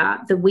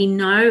Australia. That we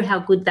know how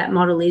good that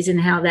model is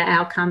and how the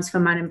outcomes for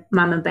mum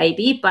and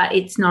baby, but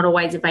it's not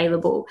always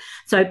available.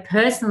 So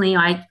personally,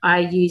 I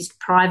used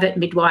private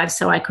midwives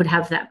so I could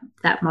have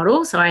that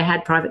model. So I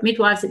had private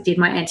midwives that did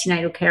my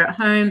antenatal care at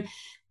home.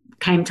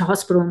 came to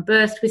hospital and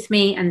birthed with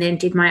me, and then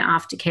did my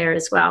aftercare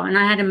as well. And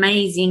I had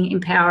amazing,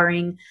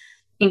 empowering,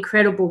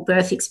 incredible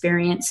birth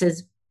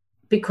experiences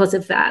because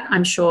of that,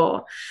 I'm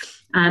sure.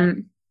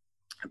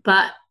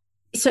 But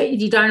so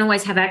you don't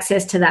always have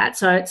access to that.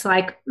 So it's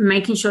like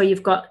making sure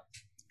you've got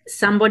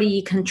somebody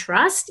you can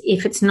trust.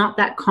 If it's not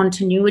that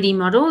continuity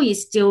model, you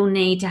still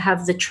need to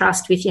have the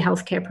trust with your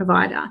healthcare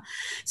provider.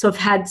 So I've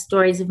had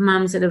stories of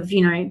mums that have,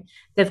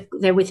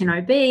 they're with an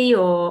OB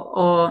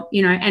or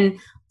and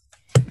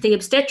the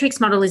obstetrics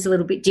model is a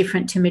little bit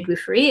different to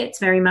midwifery. It's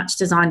very much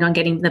designed on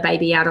getting the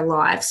baby out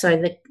alive.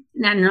 So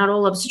not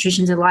all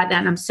obstetricians are like that,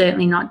 and I'm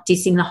certainly not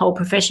dissing the whole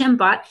profession,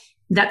 but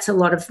that's a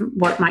lot of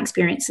what my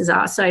experiences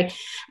are. So,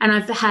 and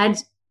I've had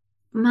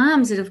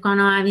mums that have gone,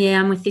 oh, yeah,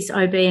 I'm with this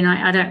OB and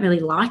I don't really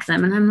like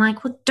them. And I'm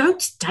like, well,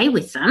 don't stay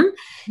with them.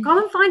 Go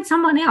and find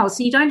someone else.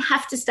 You don't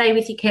have to stay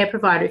with your care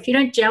provider. If you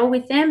don't gel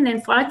with them,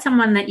 then find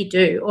someone that you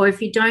do. Or if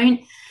you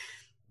don't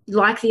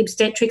like the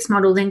obstetrics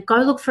model, then go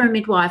look for a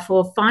midwife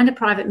or find a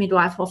private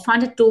midwife or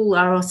find a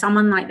doula or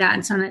someone like that.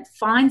 And so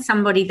find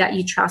somebody that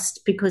you trust,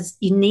 because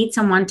you need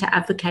someone to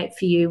advocate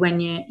for you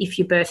if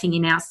you're birthing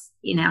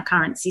in our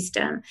current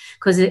system,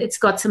 because it's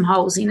got some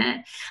holes in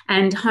it.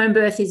 And home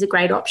birth is a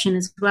great option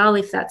as well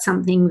if that's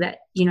something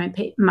that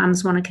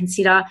mums want to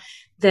consider.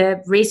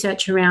 The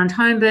research around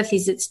home birth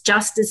is it's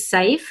just as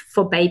safe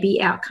for baby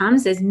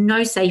outcomes. There's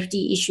no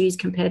safety issues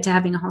compared to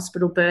having a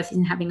hospital birth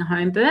and having a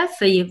home birth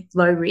for your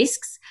low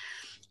risks.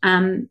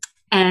 And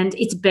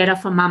it's better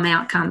for mum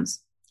outcomes.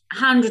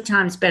 100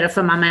 times better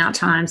for mum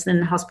outcomes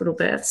than hospital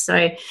births.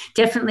 So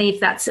definitely, if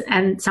that's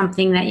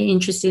something that you're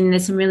interested in,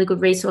 there's some really good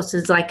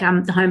resources like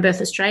the Home Birth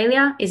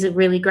Australia is a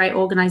really great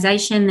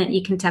organisation that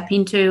you can tap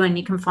into, and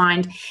you can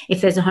find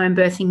if there's a home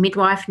birthing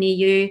midwife near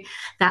you.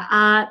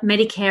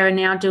 Medicare are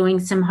now doing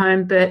some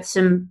home birth,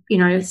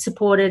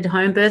 supported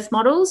home birth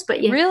models. But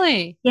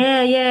really,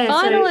 yeah,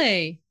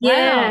 finally, so,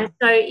 yeah. Wow.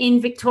 So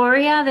in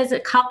Victoria, there's a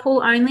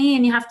couple only,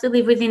 and you have to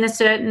live within a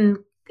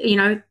certain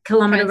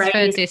kilometre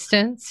radius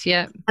distance,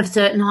 of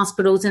certain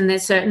hospitals, and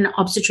there's certain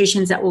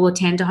obstetricians that will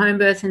attend to home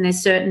birth, and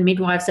there's certain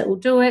midwives that will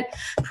do it.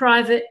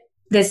 Private,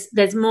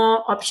 there's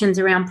more options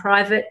around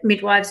private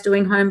midwives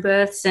doing home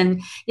births,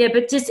 and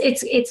but just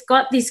it's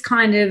got this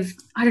kind of,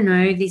 I don't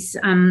know, this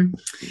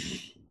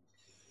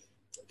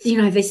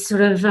this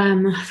sort of,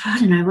 I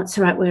don't know what's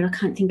the right word. I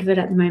can't think of it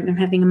at the moment. I'm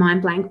having a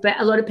mind blank. But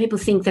a lot of people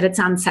think that it's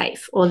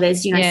unsafe, or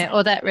there's,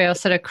 or that real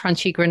sort of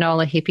crunchy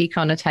granola hippie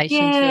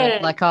connotation to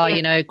it. Like,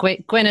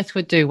 Gwyneth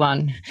would do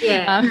one.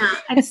 Yeah,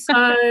 it's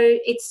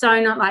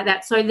so not like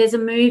that. So there's a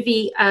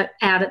movie out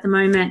at the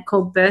moment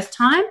called Birth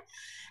Time.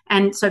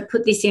 And so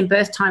put this in,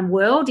 Birth Time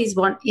World is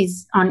what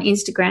is on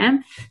Instagram.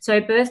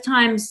 So Birth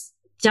Time's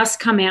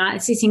just come out.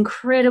 It's this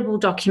incredible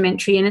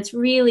documentary, and it's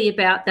really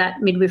about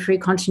that midwifery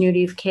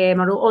continuity of care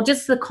model, or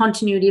just the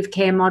continuity of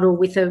care model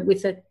with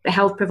a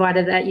health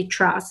provider that you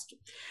trust.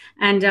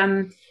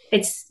 And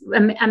it's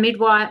a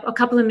midwife, a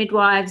couple of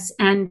midwives,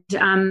 and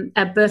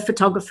a birth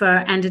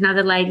photographer, and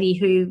another lady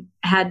who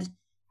had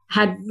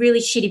really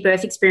shitty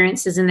birth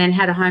experiences and then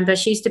had a home birth.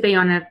 She used to be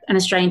on an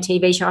Australian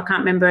TV show. I can't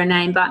remember her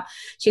name, but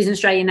she's an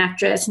Australian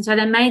actress. And so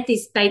they made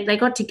this. They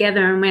got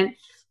together and went,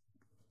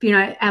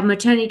 our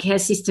maternity care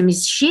system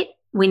is shit.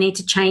 We need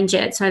to change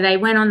it. So they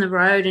went on the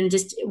road and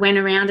just went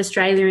around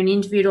Australia and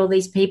interviewed all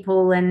these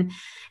people. And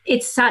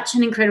it's such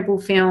an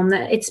incredible film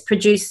that it's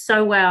produced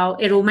so well.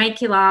 It'll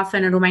make you laugh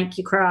and it'll make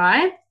you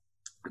cry,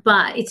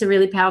 but it's a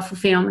really powerful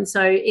film. And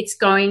so it's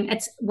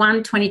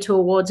won 22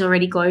 awards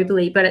already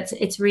globally, but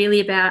it's really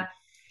about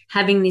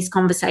having this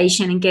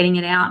conversation and getting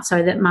it out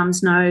so that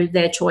mums know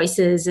their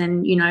choices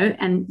and,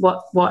 and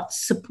what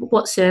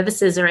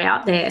services are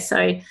out there.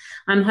 So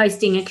I'm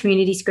hosting a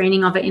community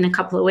screening of it in a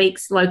couple of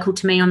weeks, local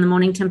to me on the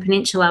Mornington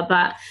Peninsula,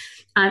 but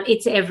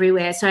it's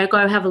everywhere. So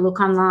go have a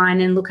look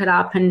online and look it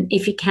up. And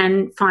if you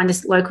can find a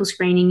local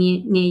screening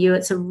near you,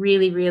 it's a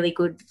really, really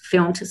good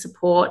film to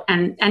support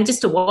and just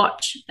to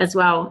watch as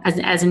well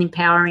as an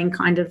empowering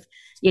kind of,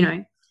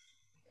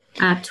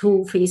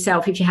 tool for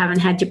yourself if you haven't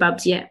had your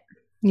bubs yet.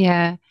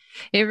 Yeah.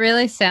 It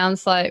really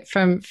sounds like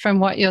from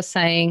what you're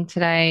saying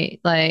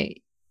today,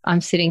 like I'm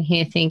sitting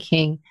here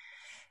thinking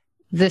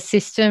the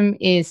system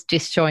is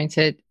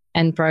disjointed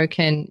and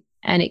broken,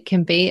 and it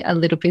can be a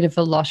little bit of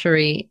a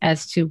lottery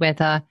as to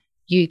whether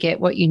you get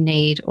what you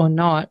need or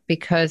not,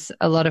 because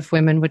a lot of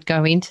women would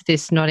go into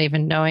this not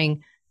even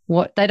knowing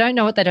what they don't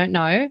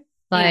know.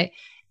 Like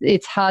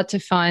it's hard to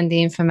find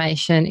the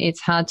information.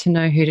 It's hard to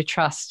know who to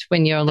trust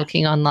when you're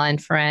looking online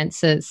for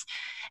answers.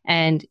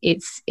 And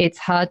it's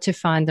hard to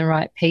find the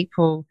right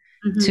people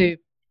to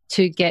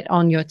get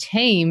on your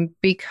team,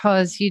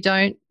 because you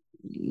don't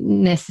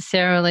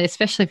necessarily,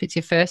 especially if it's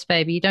your first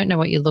baby, you don't know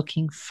what you're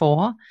looking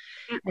for.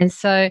 And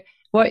so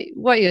what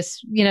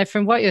you're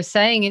from what you're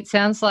saying, it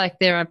sounds like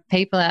there are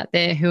people out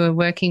there who are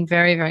working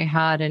very, very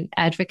hard and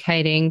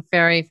advocating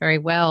very, very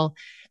well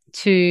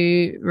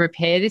to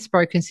repair this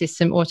broken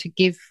system, or to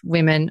give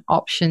women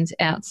options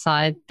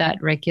outside that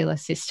regular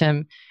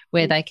system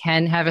where they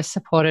can have a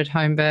supported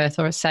home birth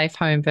or a safe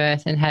home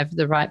birth and have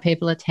the right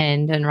people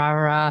attend and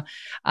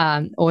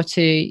or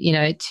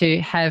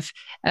to have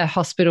a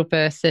hospital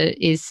birth that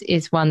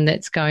is one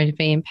that's going to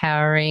be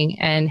empowering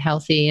and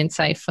healthy and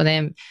safe for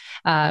them,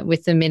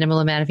 with the minimal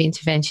amount of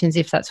interventions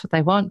if that's what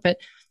they want. But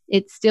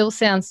it still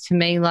sounds to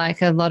me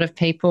like a lot of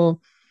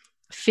people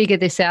figure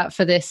this out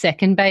for their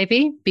second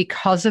baby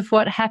because of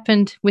what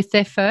happened with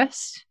their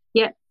first.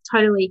 Yeah,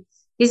 totally.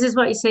 This is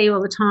what you see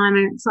all the time,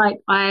 and it's like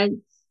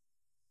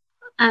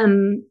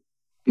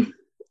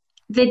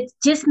they're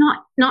just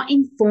not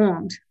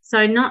informed.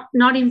 So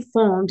not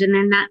informed, and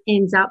then that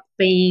ends up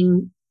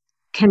being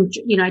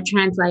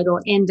translate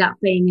or end up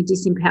being a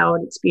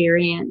disempowered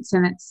experience,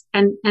 and it's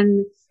and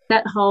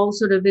that whole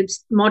sort of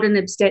modern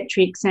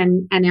obstetrics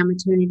and our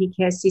maternity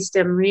care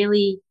system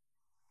really,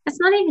 it's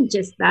not even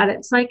just that.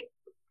 It's like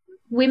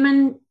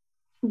women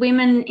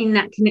in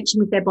that connection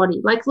with their body.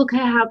 Like, look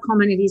at how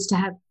common it is to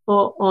have,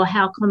 or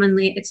how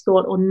commonly it's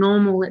thought, or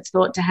normal it's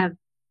thought to have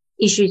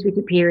issues with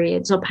your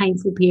periods or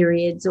painful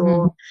periods,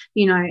 or,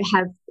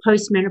 have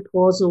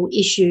postmenopausal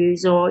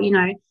issues, or,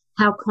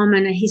 how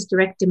common are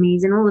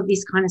hysterectomies and all of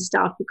this kind of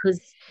stuff,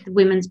 because the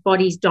women's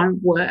bodies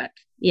don't work.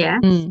 Yeah.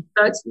 So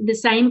it's the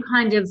same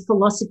kind of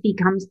philosophy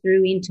comes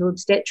through into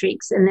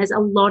obstetrics, and there's a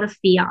lot of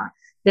fear.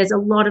 There's a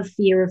lot of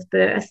fear of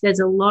birth.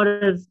 There's a lot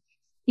of,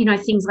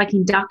 things like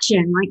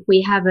induction. Like,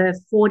 we have a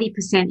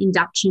 40%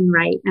 induction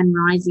rate and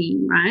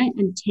rising, right?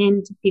 And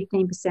 10 to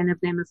 15%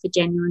 of them are for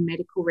genuine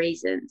medical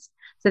reasons.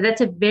 So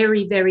that's a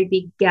very, very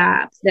big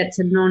gap. That's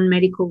a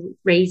non-medical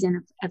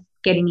reason of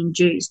getting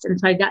induced. And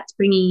so that's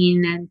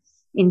bringing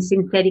in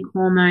synthetic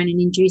hormone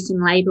and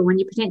inducing labour when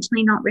you're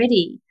potentially not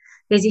ready.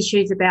 There's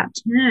issues about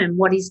term.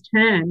 What is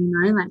term?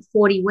 Like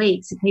 40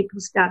 weeks. If people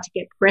start to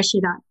get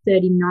pressured at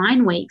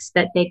 39 weeks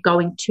that they're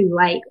going too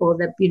late, or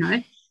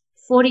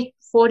 40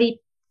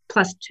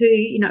 plus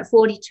 2,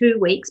 42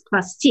 weeks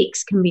plus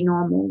 6 can be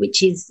normal,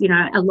 which is,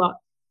 a lot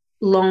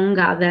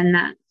longer than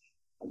that.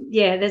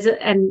 Yeah,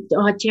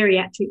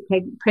 geriatric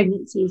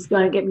pregnancies,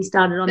 don't get me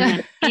started on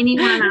that.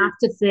 Anyone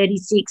after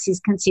 36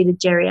 is considered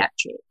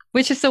geriatric.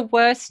 Which is the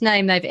worst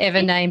name they've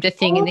ever named a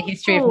thing in the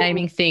history of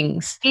naming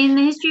things. In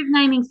the history of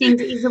naming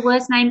things, it is the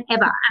worst name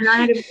ever. And I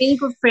had a really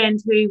good friend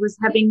who was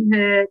having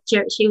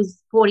she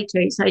was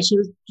 42, so she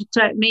was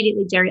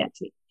immediately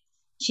geriatric.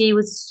 She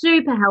was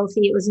super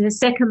healthy. It was her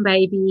second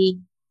baby.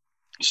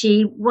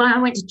 I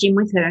went to gym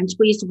with her, and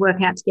we used to work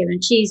out together,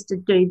 and she used to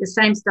do the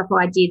same stuff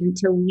I did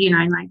until,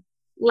 like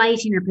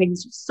late in her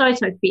pregnancy. So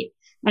fit.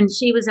 And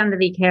she was under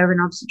the care of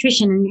an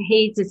obstetrician, and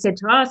he just said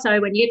to her,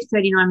 so when you get to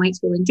 39 weeks,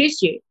 we'll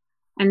induce you.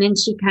 And then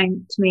she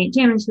came to me at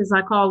gym, and she was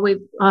like,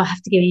 I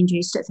have to get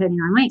induced at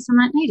 39 weeks. I'm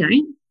like, no, you don't.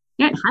 You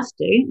don't have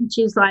to. And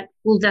she was like,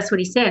 well, that's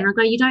what he said. And I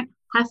go, you don't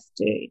have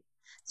to.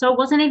 So it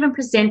wasn't even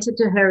presented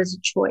to her as a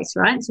choice,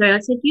 right? So I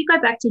said, you go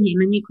back to him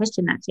and you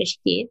question that. So she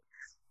did.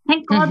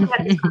 Thank God we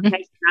had this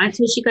conversation, right?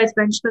 So she goes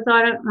back and she goes,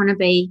 I don't want to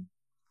be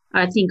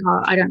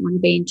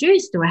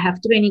induced. Do I have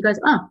to be? And he goes,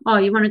 oh,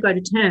 you want to go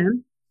to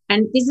term?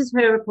 And this is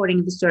her reporting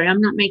of the story. I'm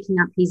not making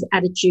up his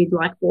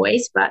attitude-like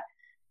voice, but,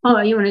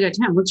 you want to go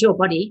to term? What's your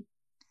body?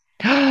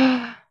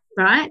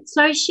 Right?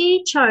 So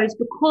she chose,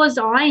 because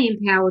I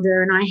empowered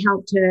her and I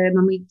helped her,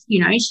 and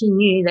she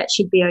knew that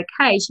she'd be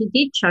okay. She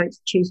did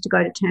choose to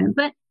go to term,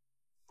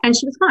 and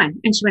she was fine.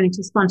 And she went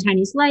into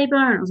spontaneous labour,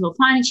 and it was all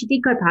fine. And she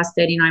did go past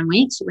 39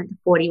 weeks. She went to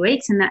 40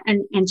 weeks,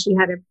 and she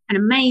had an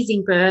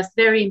amazing birth,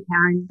 very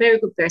empowering, very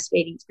good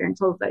breastfeeding experience,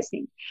 all of those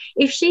things.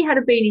 If she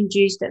had been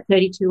induced at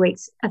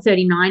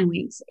 39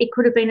 weeks, it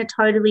could have been a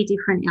totally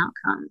different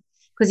outcome,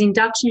 because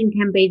induction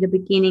can be the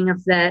beginning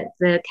of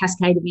the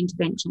cascade of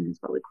intervention, is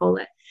what we call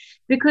it.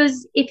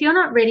 Because if you're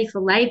not ready for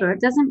labour,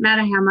 it doesn't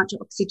matter how much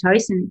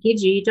oxytocin it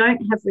gives you. You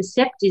don't have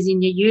receptors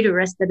in your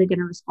uterus that are going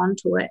to respond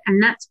to it.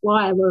 And that's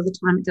why a lot of the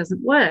time it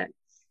doesn't work.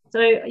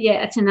 So,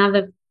 yeah, it's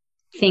another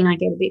thing I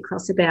get a bit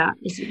cross about,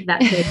 is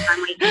that third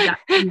time we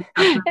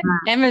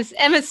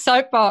Emma's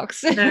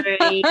soapbox.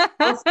 Sorry,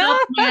 I'll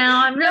stop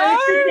now. I'm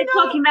really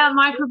talking about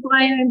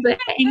microbiome, but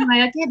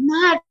anyway, I get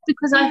mad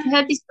because I've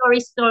heard this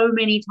story so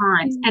many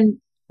times, and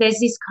there's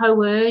this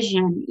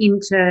coercion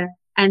into,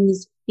 and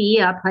this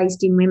fear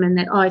placed in women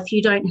that, if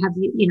you don't have,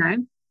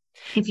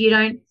 if you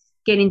don't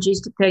get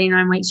induced at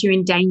 39 weeks, you're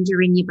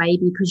endangering your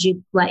baby because your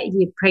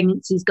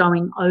pregnancy's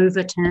going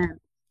over term.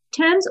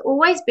 Term's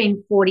always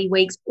been 40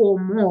 weeks or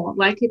more.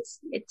 Like it's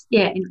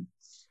anyway.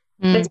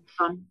 Let's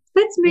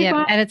move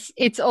on. And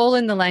it's all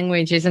in the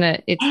language, isn't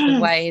it? It's the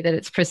way that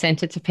it's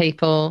presented to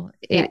people.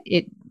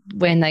 It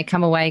when they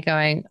come away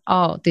going,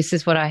 this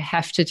is what I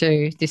have to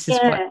do. This is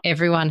what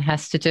everyone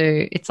has to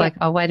do. It's like,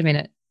 wait a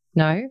minute.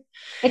 No,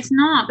 it's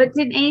not. But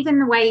then even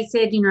the way he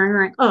said,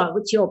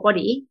 it's your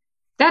body,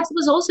 that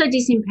was also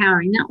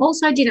disempowering. That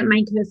also didn't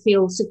make her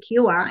feel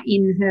secure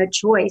in her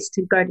choice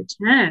to go to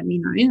term,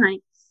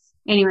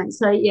 Anyway,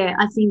 so,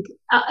 I think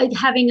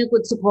having a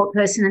good support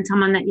person and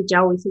someone that you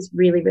gel with is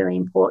really, really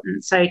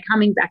important. So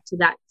coming back to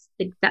that,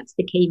 that's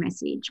the key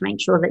message. Make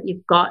sure that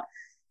you've got,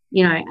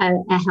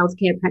 a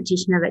healthcare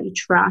practitioner that you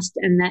trust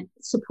and that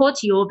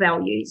supports your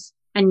values.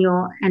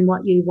 and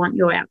what you want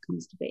your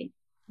outcomes to be.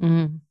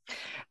 Mm.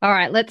 All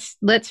right,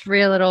 let's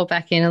reel it all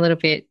back in a little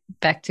bit,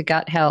 back to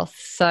gut health.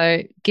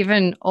 So,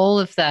 given all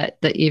of that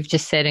you've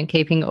just said and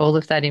keeping all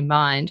of that in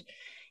mind,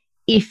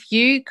 if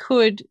you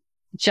could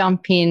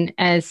jump in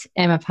as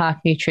Emma Park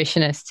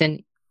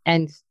nutritionist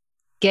and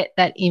get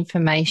that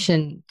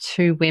information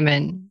to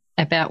women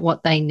about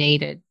what they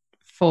needed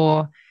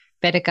for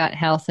better gut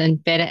health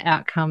and better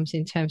outcomes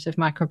in terms of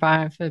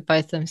microbiome for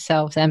both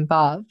themselves and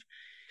Bob,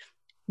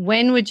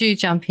 when would you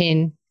jump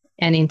in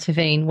and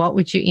intervene? What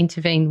would you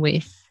intervene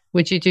with?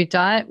 Would you do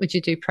diet? Would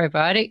you do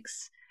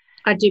probiotics?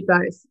 I do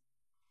both.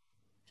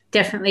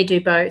 Definitely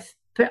do both.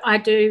 But I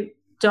do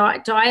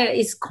diet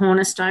is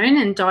cornerstone,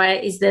 and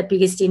diet is the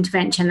biggest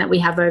intervention that we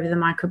have over the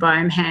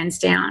microbiome, hands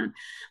down.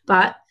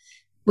 But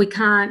we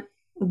can't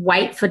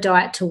wait for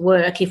diet to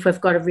work if we've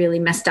got a really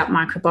messed up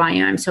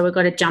microbiome. So we've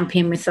got to jump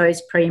in with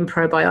those pre and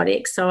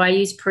probiotics. So I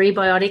use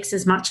prebiotics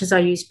as much as I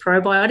use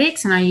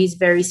probiotics, and I use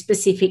very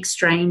specific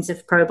strains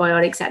of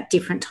probiotics at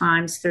different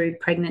times through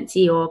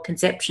pregnancy or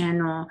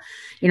conception or,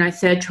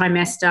 third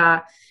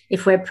trimester,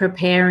 if we're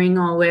preparing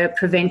or we're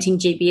preventing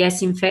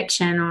GBS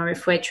infection, or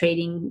if we're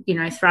treating,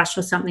 thrush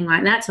or something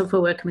like that. So if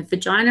we're working with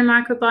vagina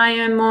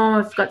microbiome more,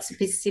 if we've got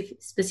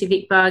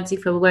specific bugs,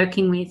 if we're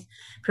working with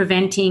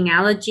preventing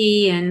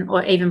allergy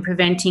or even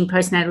preventing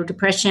postnatal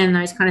depression,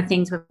 those kind of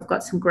things, we've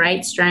got some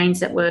great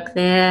strains that work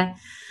there.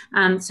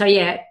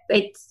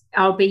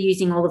 I'll be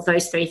using all of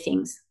those three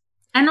things.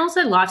 And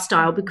also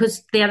lifestyle,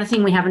 because the other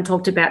thing we haven't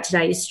talked about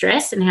today is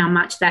stress and how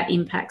much that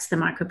impacts the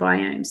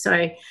microbiome.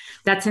 So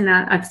that's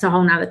a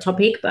whole nother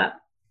topic, but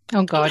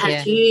it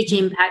has huge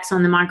impacts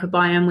on the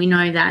microbiome. We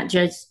know that.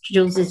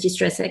 Jules is your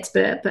stress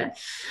expert, but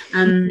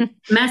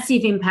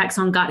massive impacts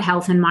on gut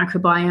health and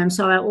microbiome.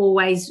 So I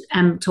always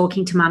am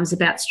talking to mums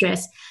about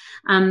stress.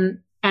 And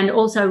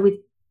also with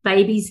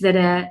babies that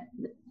are,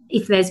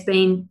 if there's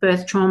been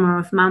birth trauma or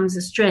if mums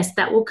are stressed,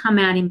 that will come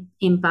out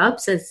in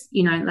bubs as,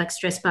 like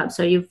stress bubs.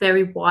 So you're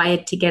very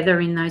wired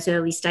together in those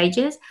early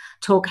stages.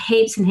 Talk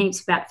heaps and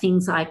heaps about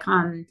things like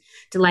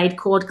delayed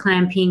cord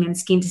clamping and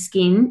skin to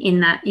skin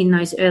in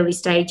those early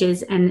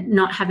stages, and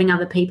not having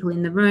other people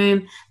in the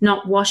room,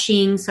 not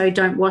washing. So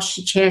don't wash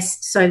your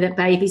chest so that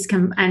babies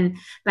can, and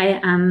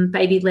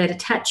baby-led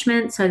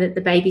attachment so that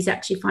the babies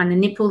actually find the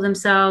nipple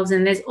themselves.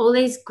 And there's all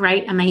these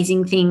great,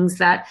 amazing things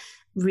that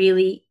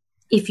really,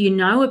 if you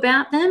know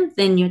about them,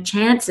 then your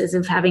chances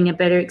of having a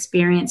better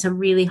experience are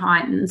really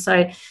heightened.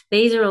 So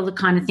these are all the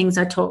kind of things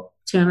I talk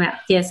to them about.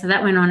 Yeah, so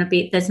that went on a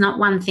bit. There's not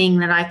one thing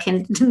that I can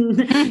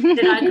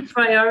that I could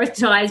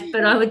prioritize,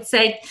 but I would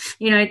say,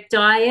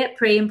 diet,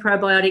 pre and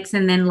probiotics,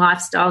 and then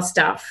lifestyle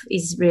stuff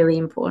is really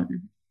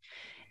important.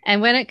 And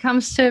when it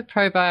comes to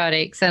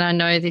probiotics, and I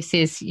know this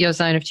is your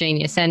zone of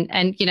genius, and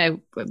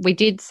we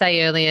did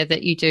say earlier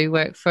that you do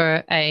work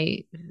for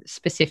a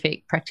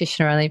specific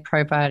practitioner-only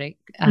probiotic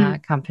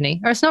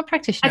company, or it's not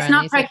practitioner-only. It's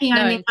not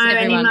practitioner-only. No,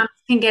 any mum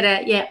can get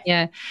it. Yeah.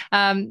 Yeah.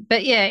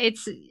 But yeah,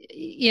 it's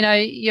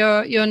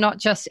you're not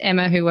just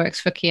Emma who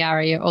works for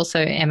Chiara. You're also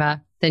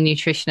Emma, the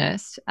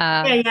nutritionist.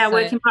 I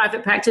work in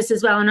private practice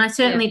as well, and I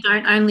certainly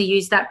don't only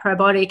use that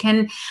probiotic.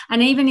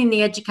 And even in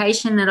the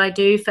education that I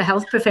do for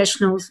health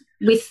professionals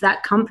with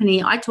that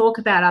company, I talk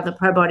about other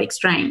probiotic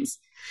strains.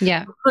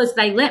 Yeah, because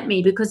they let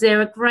me, because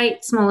they're a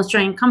great small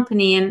Australian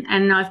company,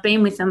 and I've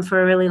been with them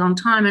for a really long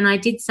time. And I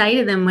did say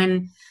to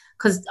them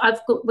because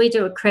we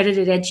do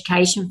accredited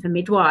education for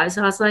midwives,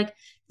 I was like,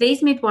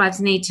 these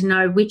midwives need to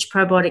know which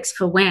probiotics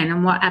for when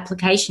and what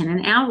application.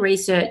 And our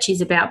research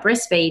is about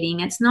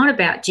breastfeeding. It's not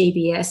about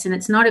GBS, and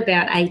it's not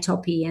about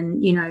atopy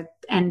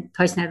and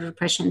postnatal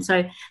depression.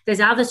 So there's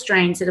other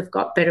strains that have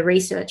got better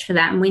research for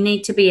that, and we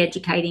need to be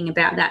educating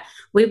about that.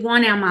 We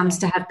want our mums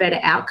to have better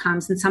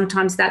outcomes, and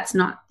sometimes that's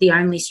not the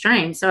only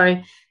strain.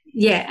 So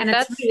yeah, and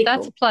that's really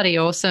that's cool. Bloody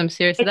awesome.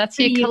 Seriously, that's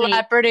your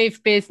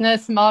collaborative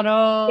business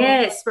model.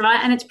 Yes, right,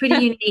 and it's pretty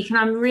unique. And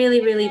I'm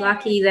really, really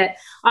lucky that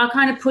I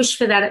kind of pushed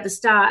for that at the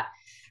start.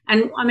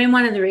 And I mean,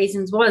 one of the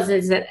reasons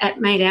is that it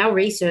made our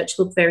research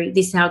look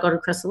this is how I got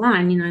across the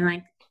line.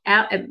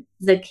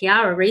 The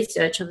Chiara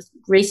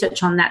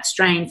research on that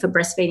strain for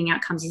breastfeeding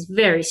outcomes is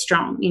very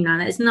strong.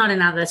 There's not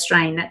another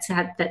strain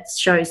that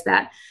shows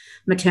that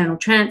maternal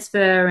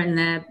transfer and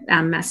the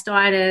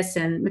mastitis.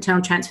 And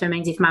maternal transfer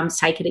means if mums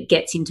take it, it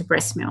gets into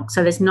breast milk.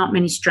 So there's not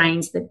many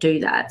strains that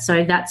do that.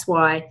 So that's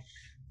why,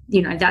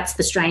 that's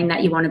the strain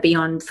that you want to be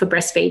on for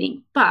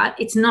breastfeeding. But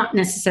it's not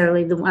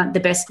necessarily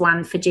the best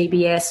one for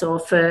GBS or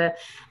for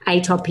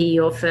atopy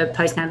or for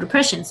postnatal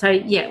depression. So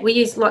yeah, we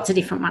use lots of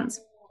different ones.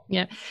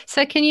 Yeah.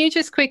 So can you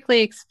just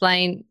quickly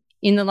explain,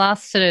 in the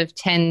last sort of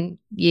 10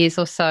 years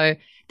or so,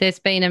 there's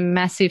been a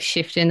massive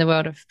shift in the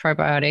world of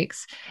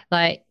probiotics.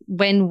 Like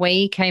when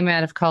we came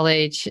out of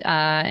college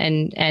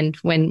and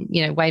when,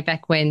 way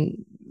back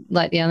when,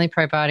 like the only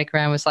probiotic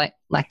around was like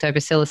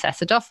Lactobacillus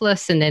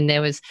acidophilus, and then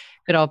there was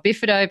good old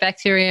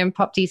bifidobacterium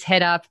popped his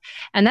head up,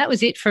 and that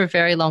was it for a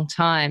very long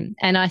time.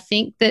 And I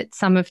think that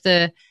some of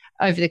the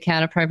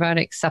over-the-counter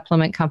probiotic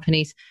supplement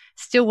companies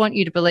still want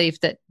you to believe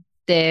that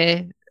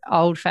they're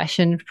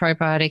old-fashioned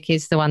probiotic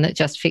is the one that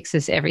just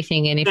fixes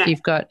everything. And if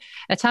you've got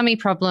a tummy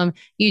problem,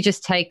 you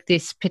just take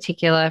this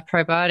particular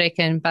probiotic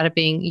and bada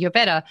bing, you're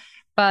better.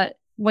 But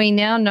we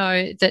now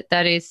know that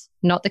that is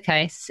not the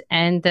case,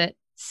 and that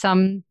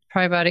some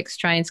probiotic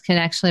strains can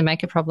actually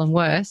make a problem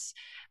worse,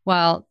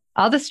 while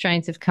other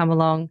strains have come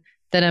along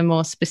that are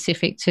more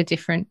specific to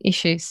different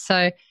issues.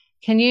 So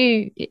can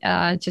you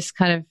just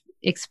kind of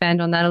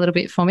expand on that a little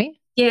bit for me?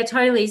 Yeah,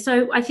 totally.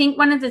 So I think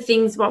one of the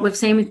things what we've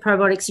seen with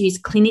probiotics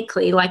used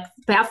clinically, like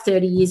about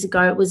 30 years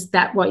ago, it was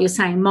that what you're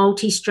saying,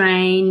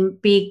 multi-strain,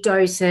 big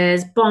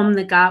doses, bomb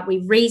the gut,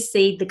 we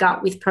reseed the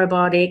gut with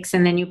probiotics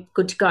and then you're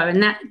good to go.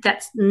 And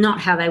that's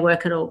not how they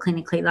work at all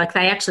clinically. Like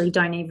they actually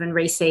don't even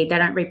reseed, they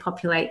don't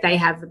repopulate, they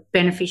have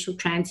beneficial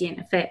transient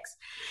effects.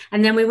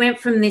 And then we went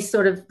from this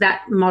sort of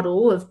that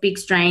model of big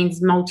strains,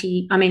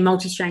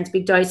 multi-strains,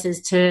 big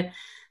doses to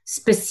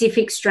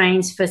specific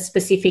strains for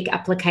specific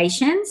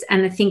applications.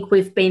 And I think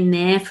we've been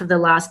there for the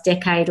last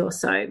decade or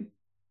so.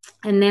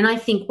 And then I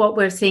think what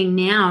we're seeing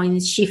now in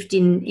this shift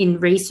in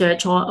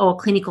research or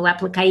clinical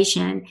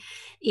application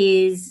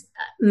is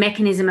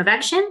mechanism of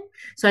action.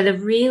 So the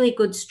really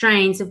good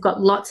strains have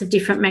got lots of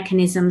different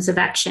mechanisms of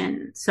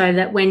action, so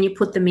that when you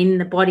put them in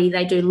the body,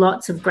 they do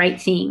lots of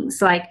great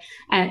things, like,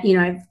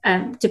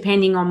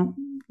 depending on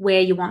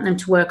where you want them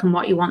to work and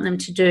what you want them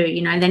to do.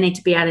 You know, they need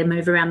to be able to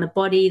move around the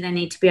body. They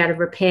need to be able to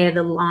repair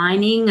the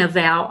lining of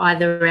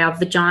either our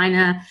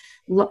vagina,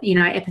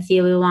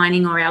 epithelial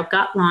lining, or our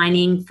gut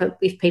lining for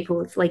if people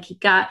with leaky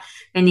gut.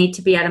 They need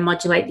to be able to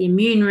modulate the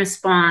immune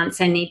response.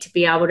 They need to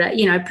be able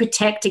to,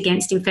 protect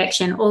against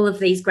infection, all of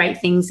these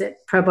great things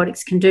that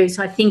probiotics can do.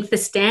 So I think the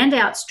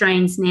standout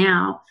strains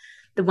now,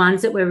 the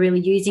ones that we're really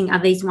using, are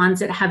these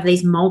ones that have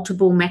these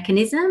multiple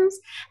mechanisms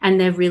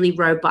and they're really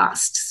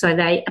robust.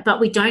 But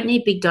we don't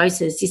need big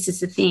doses. This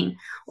is the thing.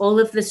 All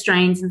of the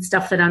strains and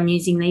stuff that I'm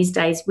using these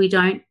days, we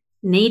don't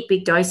need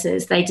big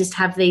doses. They just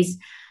have these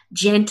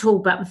gentle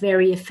but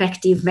very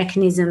effective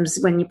mechanisms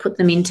when you put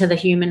them into the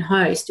human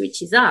host,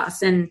 which is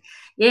us. And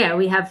yeah,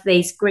 we have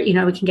these great,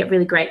 we can get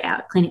really great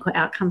clinical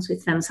outcomes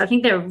with them. So I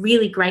think they're a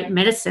really great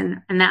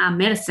medicine, and they are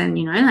medicine,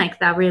 like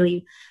they're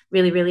really,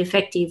 really, really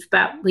effective.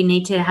 But we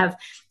need to have,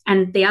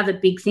 and the other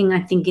big thing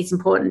I think is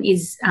important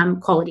is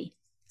quality.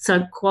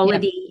 So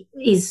quality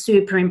is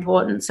super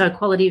important. So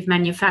quality of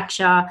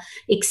manufacture,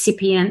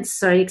 excipients.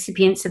 So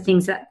excipients are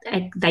things that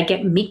they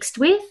get mixed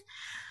with.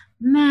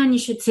 Man, you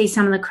should see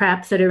some of the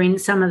crap that are in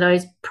some of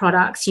those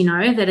products,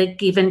 that are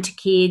given to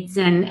kids,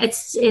 and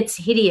it's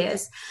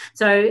hideous.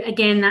 So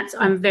again,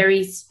 I'm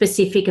very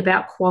specific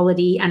about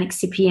quality and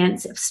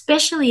excipients,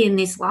 especially in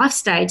this life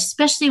stage,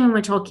 especially when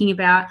we're talking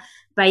about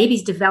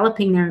babies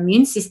developing their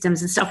immune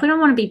systems and stuff. We don't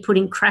want to be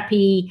putting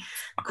crappy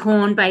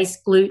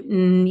corn-based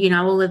gluten,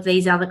 all of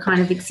these other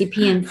kind of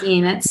excipients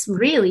in. It's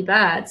really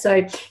bad.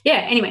 So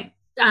yeah, anyway.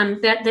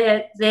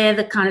 That they're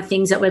the kind of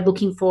things that we're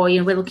looking for.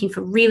 We're looking for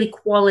really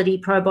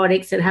quality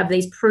probiotics that have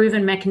these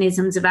proven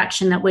mechanisms of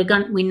action that we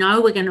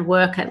know we're going to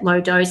work at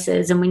low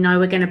doses, and we know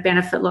we're going to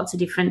benefit lots of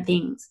different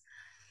things.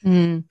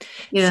 Yeah.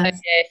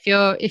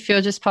 So if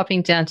you're just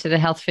popping down to the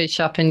health food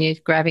shop and you're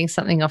grabbing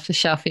something off the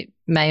shelf, it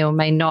may or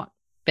may not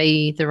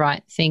be the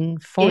right thing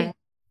for you.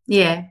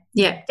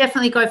 Yeah.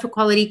 Definitely go for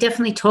quality.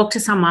 Definitely talk to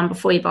someone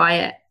before you buy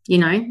it.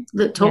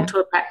 Talk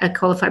to a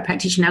qualified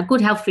practitioner.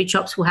 Good health food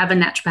shops will have a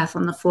naturopath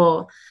on the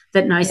floor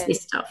that knows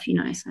this stuff,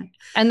 So.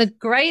 And the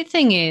great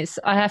thing is,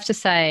 I have to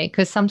say,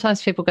 because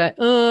sometimes people go,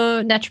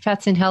 oh,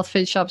 naturopaths in health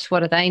food shops,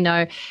 what do they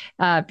know?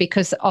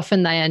 Because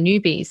often they are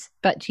newbies.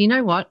 But do you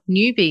know what?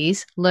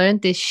 Newbies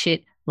learned this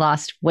shit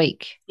last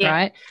week,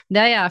 right?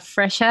 They are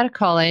fresh out of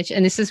college,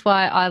 and this is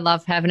why I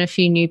love having a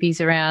few newbies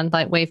around.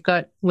 Like we've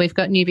got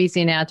newbies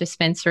in our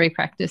dispensary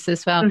practice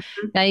as well.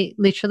 Mm-hmm. They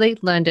literally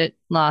learned it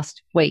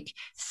last week.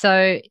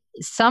 So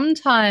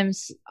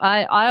sometimes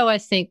I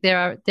always think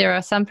there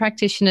are some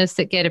practitioners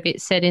that get a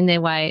bit set in their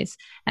ways,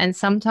 and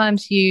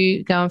sometimes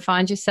you go and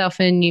find yourself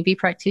a newbie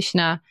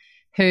practitioner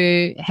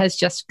who has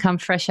just come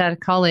fresh out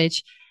of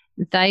college.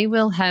 They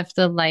will have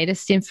the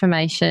latest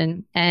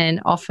information,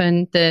 and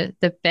often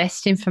the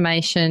best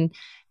information,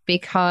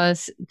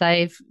 because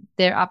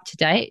they're up to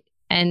date,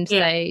 and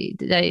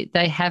they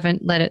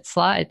haven't let it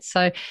slide.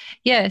 So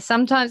yeah,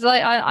 sometimes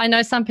I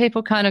know some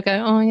people kind of go,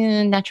 oh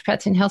yeah,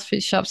 naturopaths in health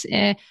food shops,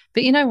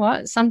 but you know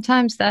what?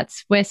 Sometimes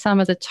that's where some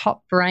of the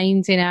top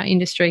brains in our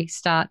industry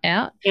start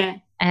out. Yeah,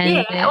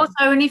 and they're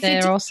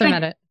awesome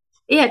at it.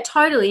 Yeah,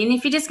 totally. And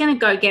if you're just going to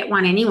go get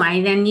one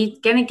anyway, then you're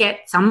going to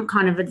get some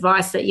kind of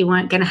advice that you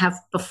weren't going to have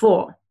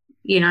before,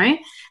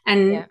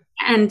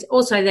 and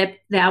also they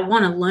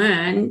want to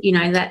learn,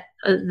 that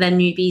the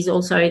newbies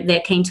also, they're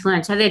keen to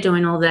learn. So they're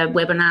doing all the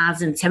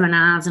webinars and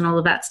seminars and all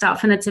of that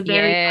stuff. And it's a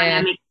very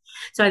dynamic.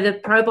 So the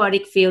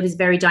probiotic field is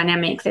very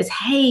dynamic. There's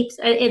heaps.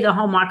 The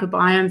whole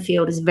microbiome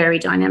field is very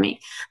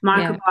dynamic.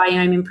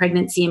 Microbiome in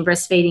pregnancy and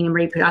breastfeeding and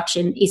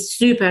reproduction is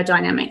super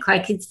dynamic.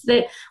 Like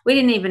we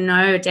didn't even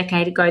know a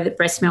decade ago that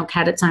breast milk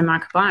had its own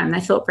microbiome.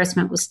 They thought breast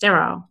milk was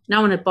sterile.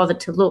 No one had bothered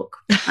to look,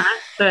 right?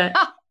 But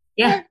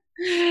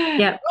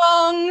Yeah.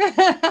 Wrong.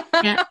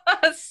 Yeah.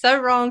 So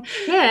wrong.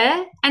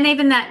 Yeah. And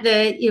even that,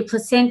 your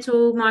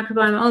placental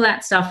microbiome, all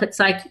that stuff, it's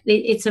like,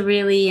 it's a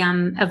really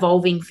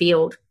evolving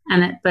field.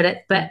 And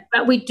but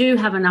we do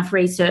have enough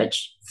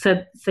research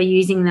for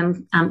using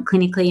them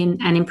clinically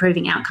and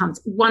improving outcomes.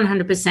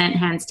 100%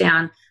 hands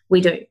down,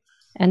 we do.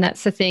 And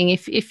that's the thing.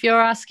 If you're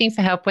asking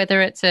for help,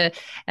 whether it's a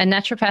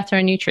naturopath or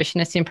a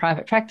nutritionist in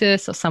private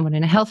practice or someone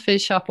in a health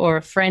food shop or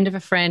a friend of a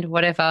friend,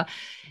 whatever,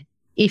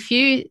 if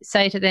you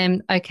say to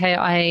them,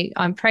 okay,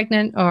 I'm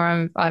pregnant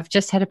or I've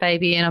just had a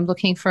baby and I'm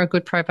looking for a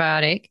good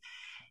probiotic,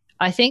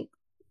 I think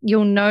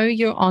you'll know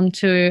you're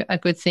onto a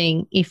good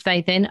thing if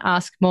they then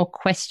ask more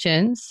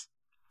questions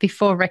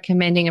before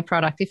recommending a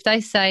product. If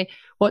they say,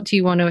 what do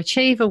you want to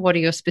achieve, or what are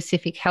your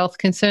specific health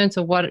concerns,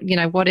 or what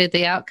are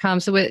the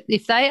outcomes? So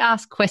if they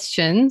ask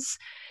questions,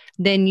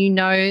 then you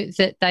know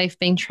that they've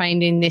been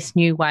trained in this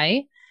new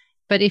way.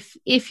 But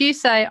if you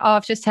say, oh,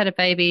 I've just had a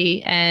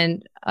baby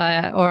and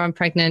or I'm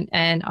pregnant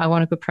and I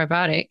want a good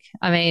probiotic,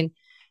 I mean,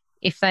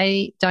 if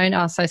they don't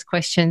ask those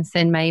questions,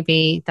 then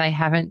maybe they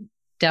haven't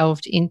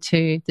delved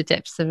into the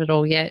depths of it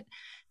all yet.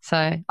 So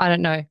I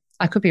don't know.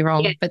 I could be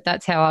wrong, but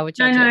that's how I would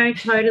judge it. No,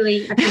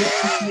 totally. I think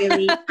that's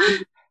really,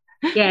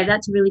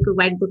 that's a really good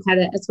way to look at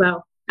it as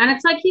well. And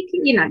it's like you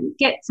can,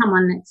 get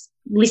someone that's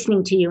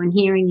listening to you and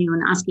hearing you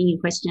and asking you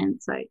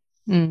questions. So,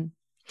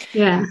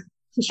 yeah,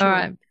 for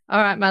sure.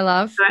 All right, my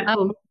love. All right,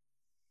 cool.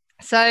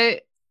 So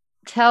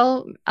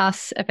tell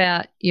us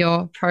about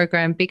your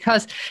program,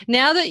 because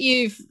now that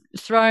you've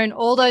thrown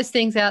all those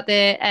things out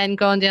there and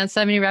gone down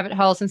so many rabbit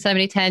holes and so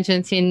many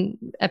tangents in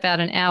about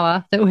an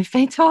hour that we've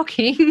been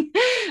talking,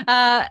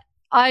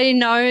 I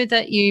know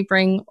that you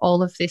bring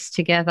all of this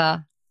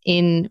together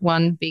in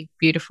one big,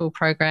 beautiful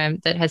program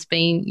that has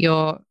been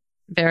your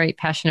very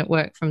passionate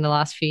work from the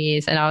last few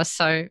years. And I was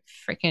so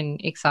freaking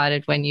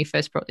excited when you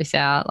first brought this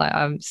out. Like,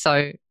 I'm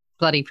so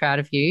bloody proud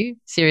of you.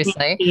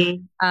 Seriously.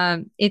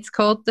 It's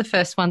called The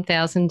First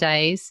 1,000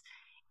 Days.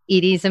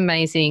 It is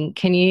amazing.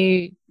 Can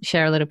you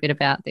share a little bit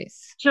about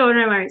this? Sure,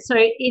 no worries. So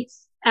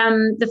it's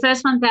the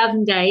first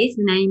 1,000 days.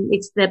 The name,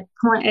 it's the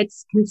point.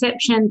 It's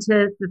conception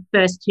to the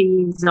first 2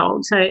 years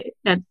old. So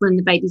when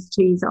the baby's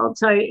 2 years old.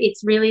 So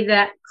it's really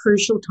that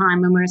crucial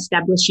time when we're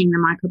establishing the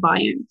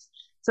microbiome.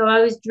 So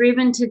I was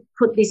driven to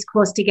put this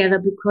course together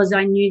because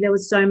I knew there were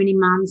so many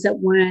mums that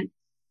weren't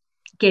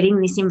getting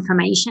this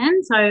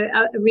information. So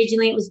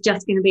originally it was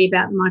just going to be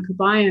about the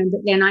microbiome,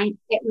 but then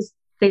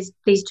there's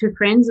these two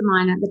friends of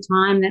mine at the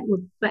time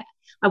but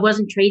I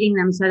wasn't treating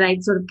them, so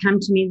they'd sort of come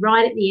to me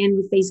right at the end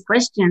with these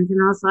questions, and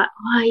I was like,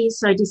 oh, you're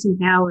so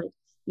disempowered,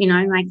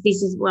 like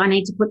I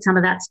need to put some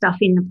of that stuff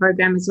in the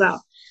program as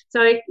well.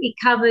 So it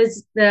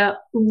covers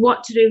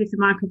what to do with the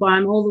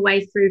microbiome all the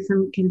way through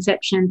from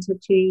conception to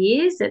 2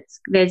 years.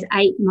 There's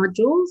 8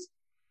 modules,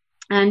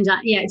 and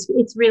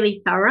it's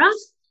really thorough.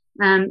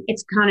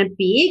 It's kind of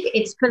big.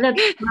 It's for the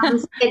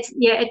mums.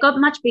 It got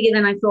much bigger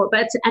than I thought,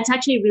 but it's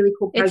actually a really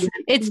cool program.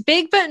 It's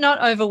big but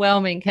not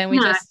overwhelming. Can we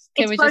just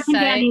say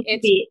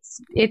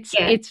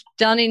it's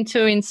done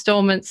into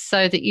installments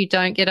so that you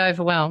don't get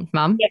overwhelmed,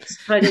 Mum? Yes,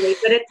 totally.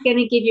 But it's going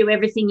to give you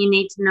everything you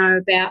need to know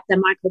about the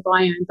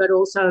microbiome, but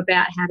also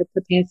about how to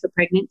prepare for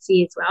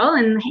pregnancy as well,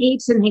 and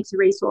heaps of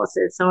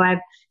resources. So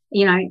I've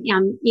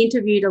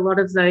interviewed a lot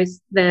of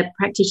the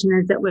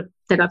practitioners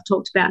that I've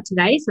talked about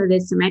today. So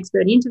there's some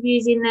expert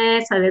interviews in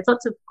there. So there's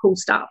lots of cool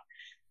stuff.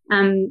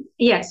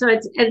 So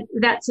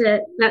that's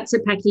a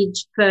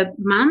package for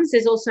mums.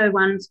 There's also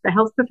ones for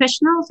health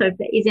professionals. So if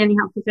there is any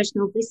health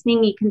professionals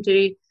listening, you can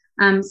do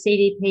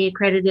CDP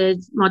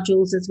accredited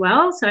modules as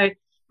well. So,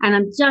 and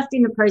I'm just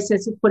in the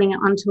process of putting it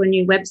onto a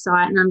new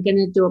website, and I'm going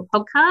to do a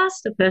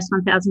podcast, the First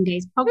 1,000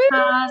 Days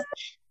podcast.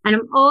 And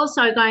I'm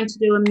also going to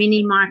do a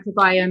mini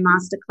microbiome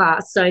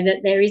masterclass, so that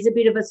there is a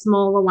bit of a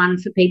smaller one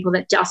for people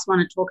that just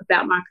want to talk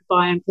about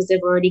microbiome because they've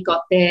already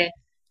got their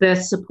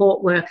birth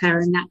support worker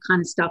and that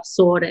kind of stuff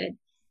sorted.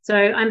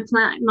 So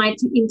my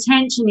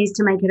intention is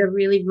to make it a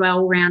really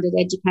well-rounded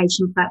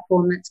education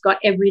platform that's got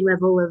every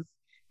level of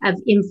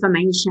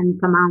information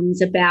for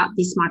mums about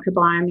this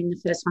microbiome in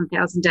the first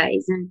 1,000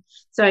 days. And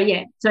so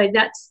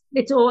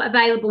it's all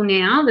available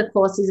now. The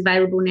course is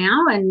available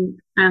now, and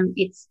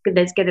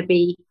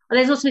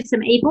there's also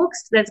some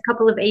ebooks. There's a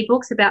couple of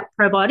ebooks about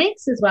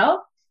probiotics as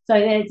well. So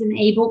there's an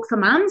ebook for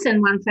mums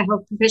and one for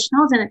health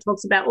professionals, and it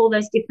talks about all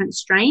those different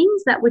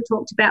strains that we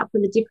talked about for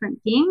the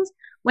different things,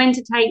 when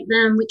to take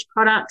them, which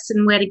products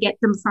and where to get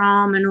them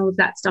from, and all of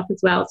that stuff as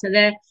well. So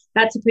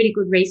that's a pretty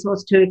good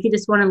resource too. If you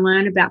just want to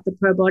learn about the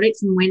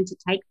probiotics and when to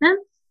take them,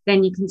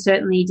 then you can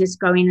certainly just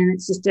go in, and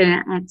it's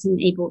an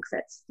ebook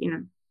that's,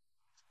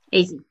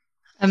 easy.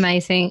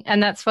 Amazing.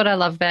 And that's what I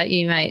love about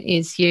you, mate,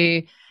 is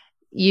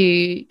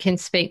you can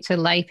speak to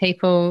lay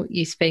people,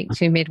 you speak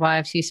to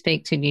midwives, you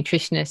speak to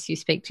nutritionists, you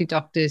speak to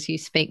doctors, you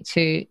speak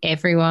to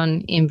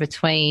everyone in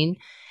between,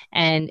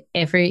 and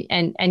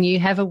you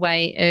have a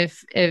way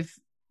of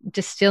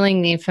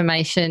distilling the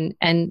information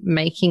and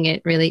making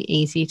it really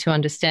easy to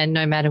understand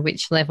no matter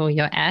which level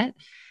you're at.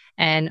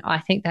 And I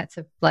think that's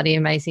a bloody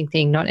amazing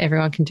thing. Not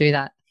everyone can do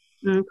that.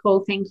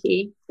 Cool, thank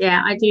you.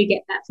 Yeah, I do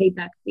get that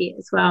feedback a bit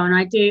as well, and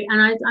I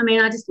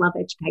just love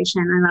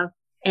education. I love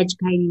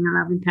educating. I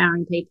love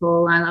empowering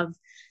people. I love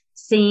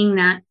seeing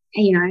that,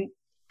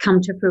 come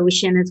to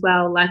fruition as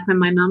well. Like when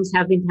my mums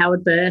have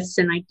empowered births,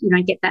 and I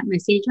get that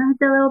message, I have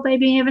the little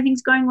baby,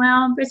 everything's going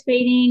well, I'm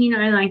breastfeeding.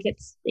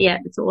 It's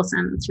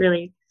awesome. It's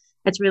really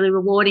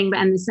rewarding.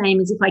 And the same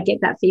as if I get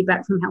that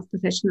feedback from health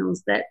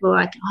professionals that were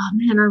like, oh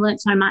man, I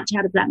learned so much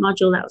out of that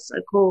module. That was so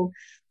cool.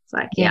 It's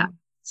like, yeah,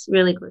 it's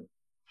really good.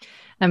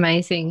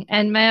 Amazing.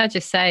 And may I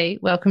just say,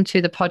 welcome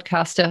to the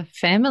podcaster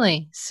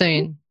family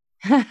soon.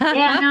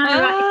 Yeah, no,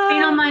 right. It's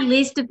been on my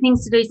list of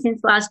things to do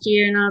since last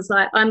year, and I was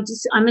like, I'm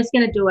just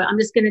going to do it. I'm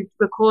just going to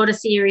record a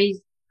series.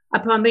 I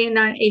don't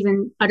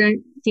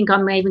think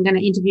I'm even going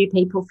to interview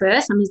people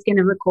first. I'm just going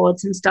to record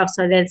some stuff,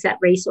 so there's that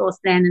resource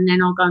then, and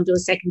then I'll go and do a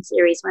second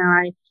series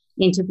where I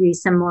interview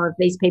some more of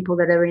these people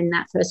that are in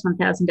that first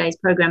 1,000 days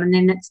program, and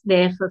then it's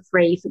there for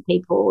free for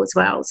people as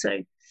well. So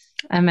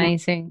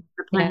amazing.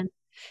 The plan.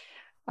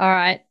 Yeah. All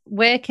right.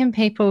 Where can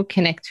people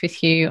connect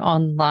with you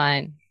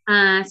online?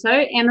 So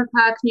Emma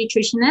Park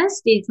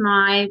Nutritionist is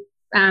my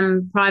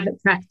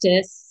private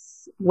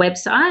practice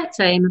website.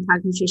 So Emma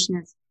Park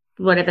Nutritionist,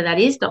 whatever that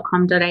is,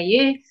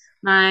 .com.au.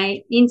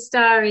 My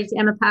Insta is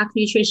Emma Park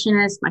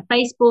Nutritionist. My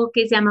Facebook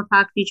is Emma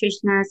Park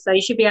Nutritionist. So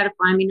you should be able to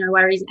find me, no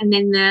worries. And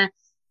then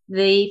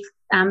the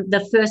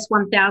first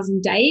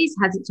 1,000 days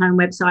has its own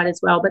website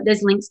as well, but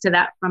there's links to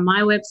that from my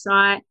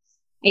website.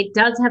 It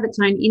does have its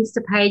own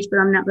Insta page, but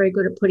I'm not very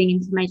good at putting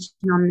information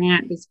on there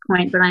at this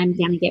point, but I'm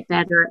going to get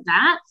better at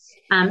that.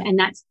 And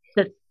that's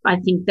I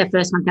think the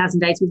first 1,000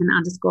 days with an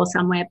underscore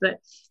somewhere,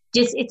 but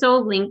just it's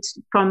all linked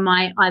from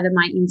either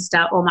my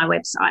Insta or my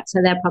website.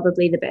 So they're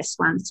probably the best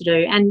ones to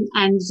do. And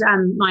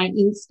my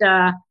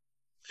Insta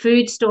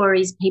food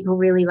stories people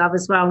really love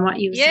as well. And what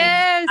you were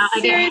saying, I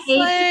get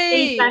heaps of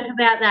feedback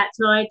about that.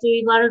 So I do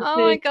a lot of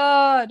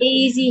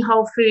easy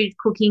whole food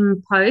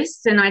cooking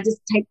posts, and I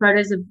just take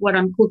photos of what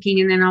I'm cooking,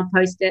 and then I'll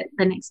post it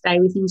the next day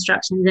with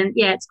instructions. And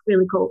yeah, it's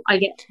really cool. I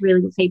get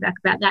really good feedback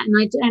about that, and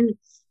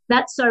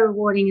that's so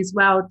rewarding as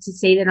well to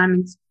see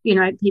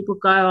that people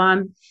go,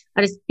 I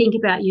just think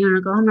about you, and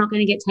I go, I'm not going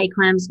to get take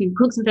home. I'm just going to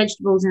cook some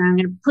vegetables, and I'm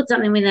going to put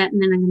something with it, and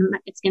then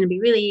it's going to be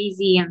really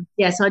easy. And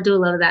yeah, so I do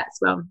a lot of that as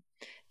well.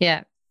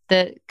 Yeah.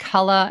 The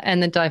colour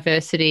and the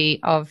diversity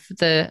of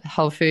the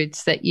whole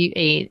foods that you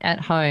eat at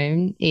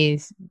home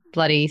is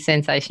bloody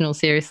sensational,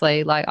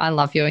 seriously. Like, I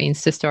love your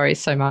Insta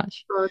stories so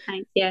much. Oh,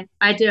 thanks. Yeah,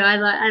 I do. I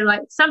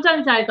like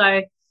sometimes I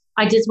go,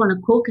 I just want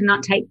to cook and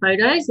not take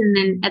photos, and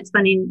then it's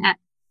funny,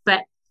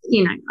 but,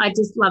 I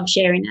just love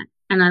sharing it,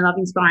 and I love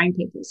inspiring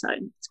people, so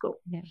it's cool.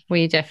 Yeah,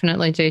 we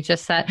definitely do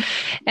just that.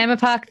 Emma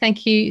Park,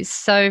 thank you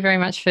so very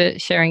much for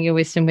sharing your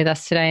wisdom with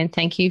us today, and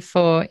thank you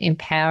for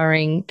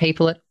empowering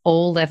people at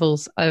all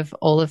levels of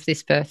all of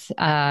this birth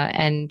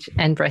and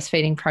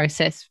breastfeeding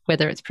process,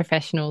 whether it's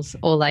professionals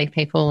or lay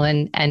people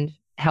and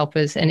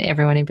helpers and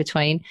everyone in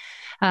between.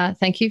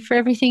 Thank you for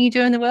everything you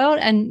do in the world,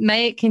 and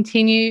may it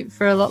continue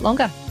for a lot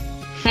longer.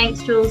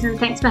 Thanks, Jules, and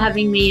thanks for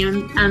having me.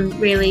 I'm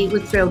really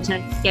thrilled to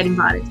get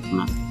invited to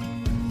come on.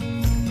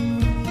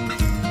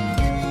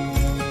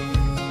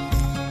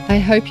 I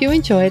hope you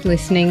enjoyed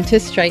listening to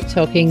Straight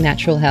Talking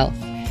Natural Health.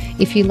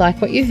 If you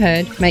like what you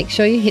heard, make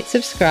sure you hit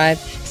subscribe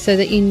so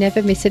that you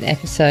never miss an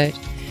episode.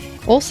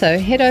 Also,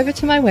 head over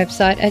to my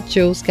website at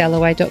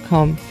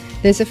julesgalloway.com.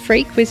 There's a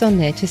free quiz on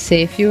there to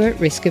see if you're at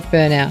risk of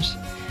burnout.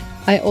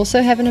 I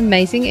also have an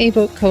amazing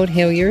ebook called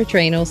Heal Your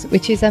Adrenals,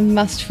 which is a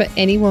must for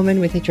any woman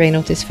with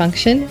adrenal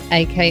dysfunction,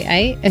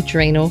 aka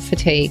adrenal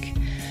fatigue.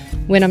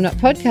 When I'm not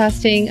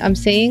podcasting, I'm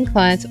seeing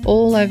clients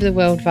all over the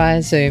world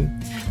via Zoom.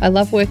 I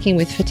love working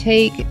with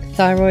fatigue,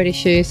 thyroid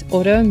issues,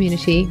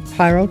 autoimmunity,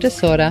 pyrrole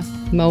disorder,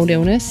 mold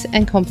illness,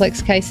 and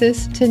complex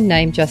cases, to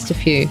name just a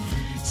few.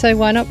 So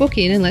why not book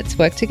in and let's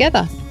work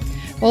together?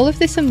 All of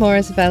this and more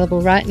is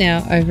available right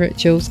now over at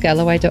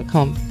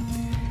julesgalloway.com.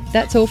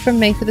 That's all from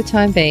me for the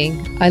time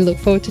being. I look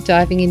forward to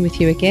diving in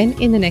with you again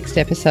in the next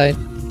episode.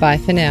 Bye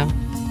for now.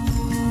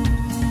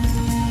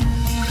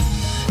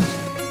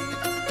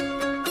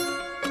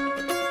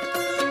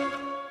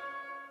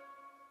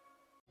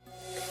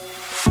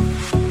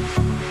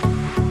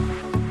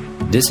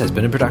 This has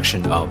been a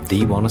production of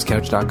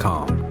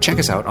TheWellnessCouch.com. Check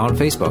us out on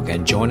Facebook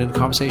and join in the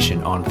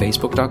conversation on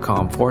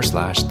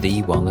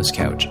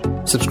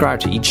Facebook.com/TheWellnessCouch. Subscribe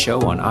to each show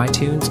on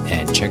iTunes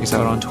and check us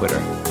out on Twitter.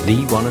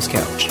 The Wellness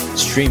Couch,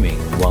 streaming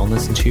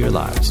wellness into your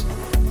lives.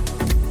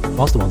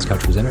 Whilst the Wellness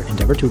Couch presenter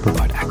endeavor to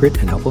provide accurate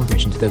and helpful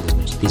information to their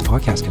listeners, these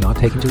podcasts cannot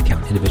take into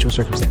account individual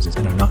circumstances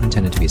and are not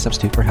intended to be a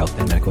substitute for health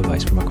and medical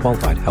advice from a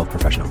qualified health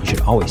professional. You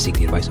should always seek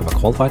the advice of a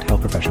qualified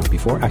health professional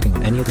before acting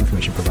on any of the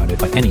information provided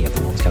by any of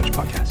the Wellness Couch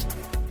podcasts.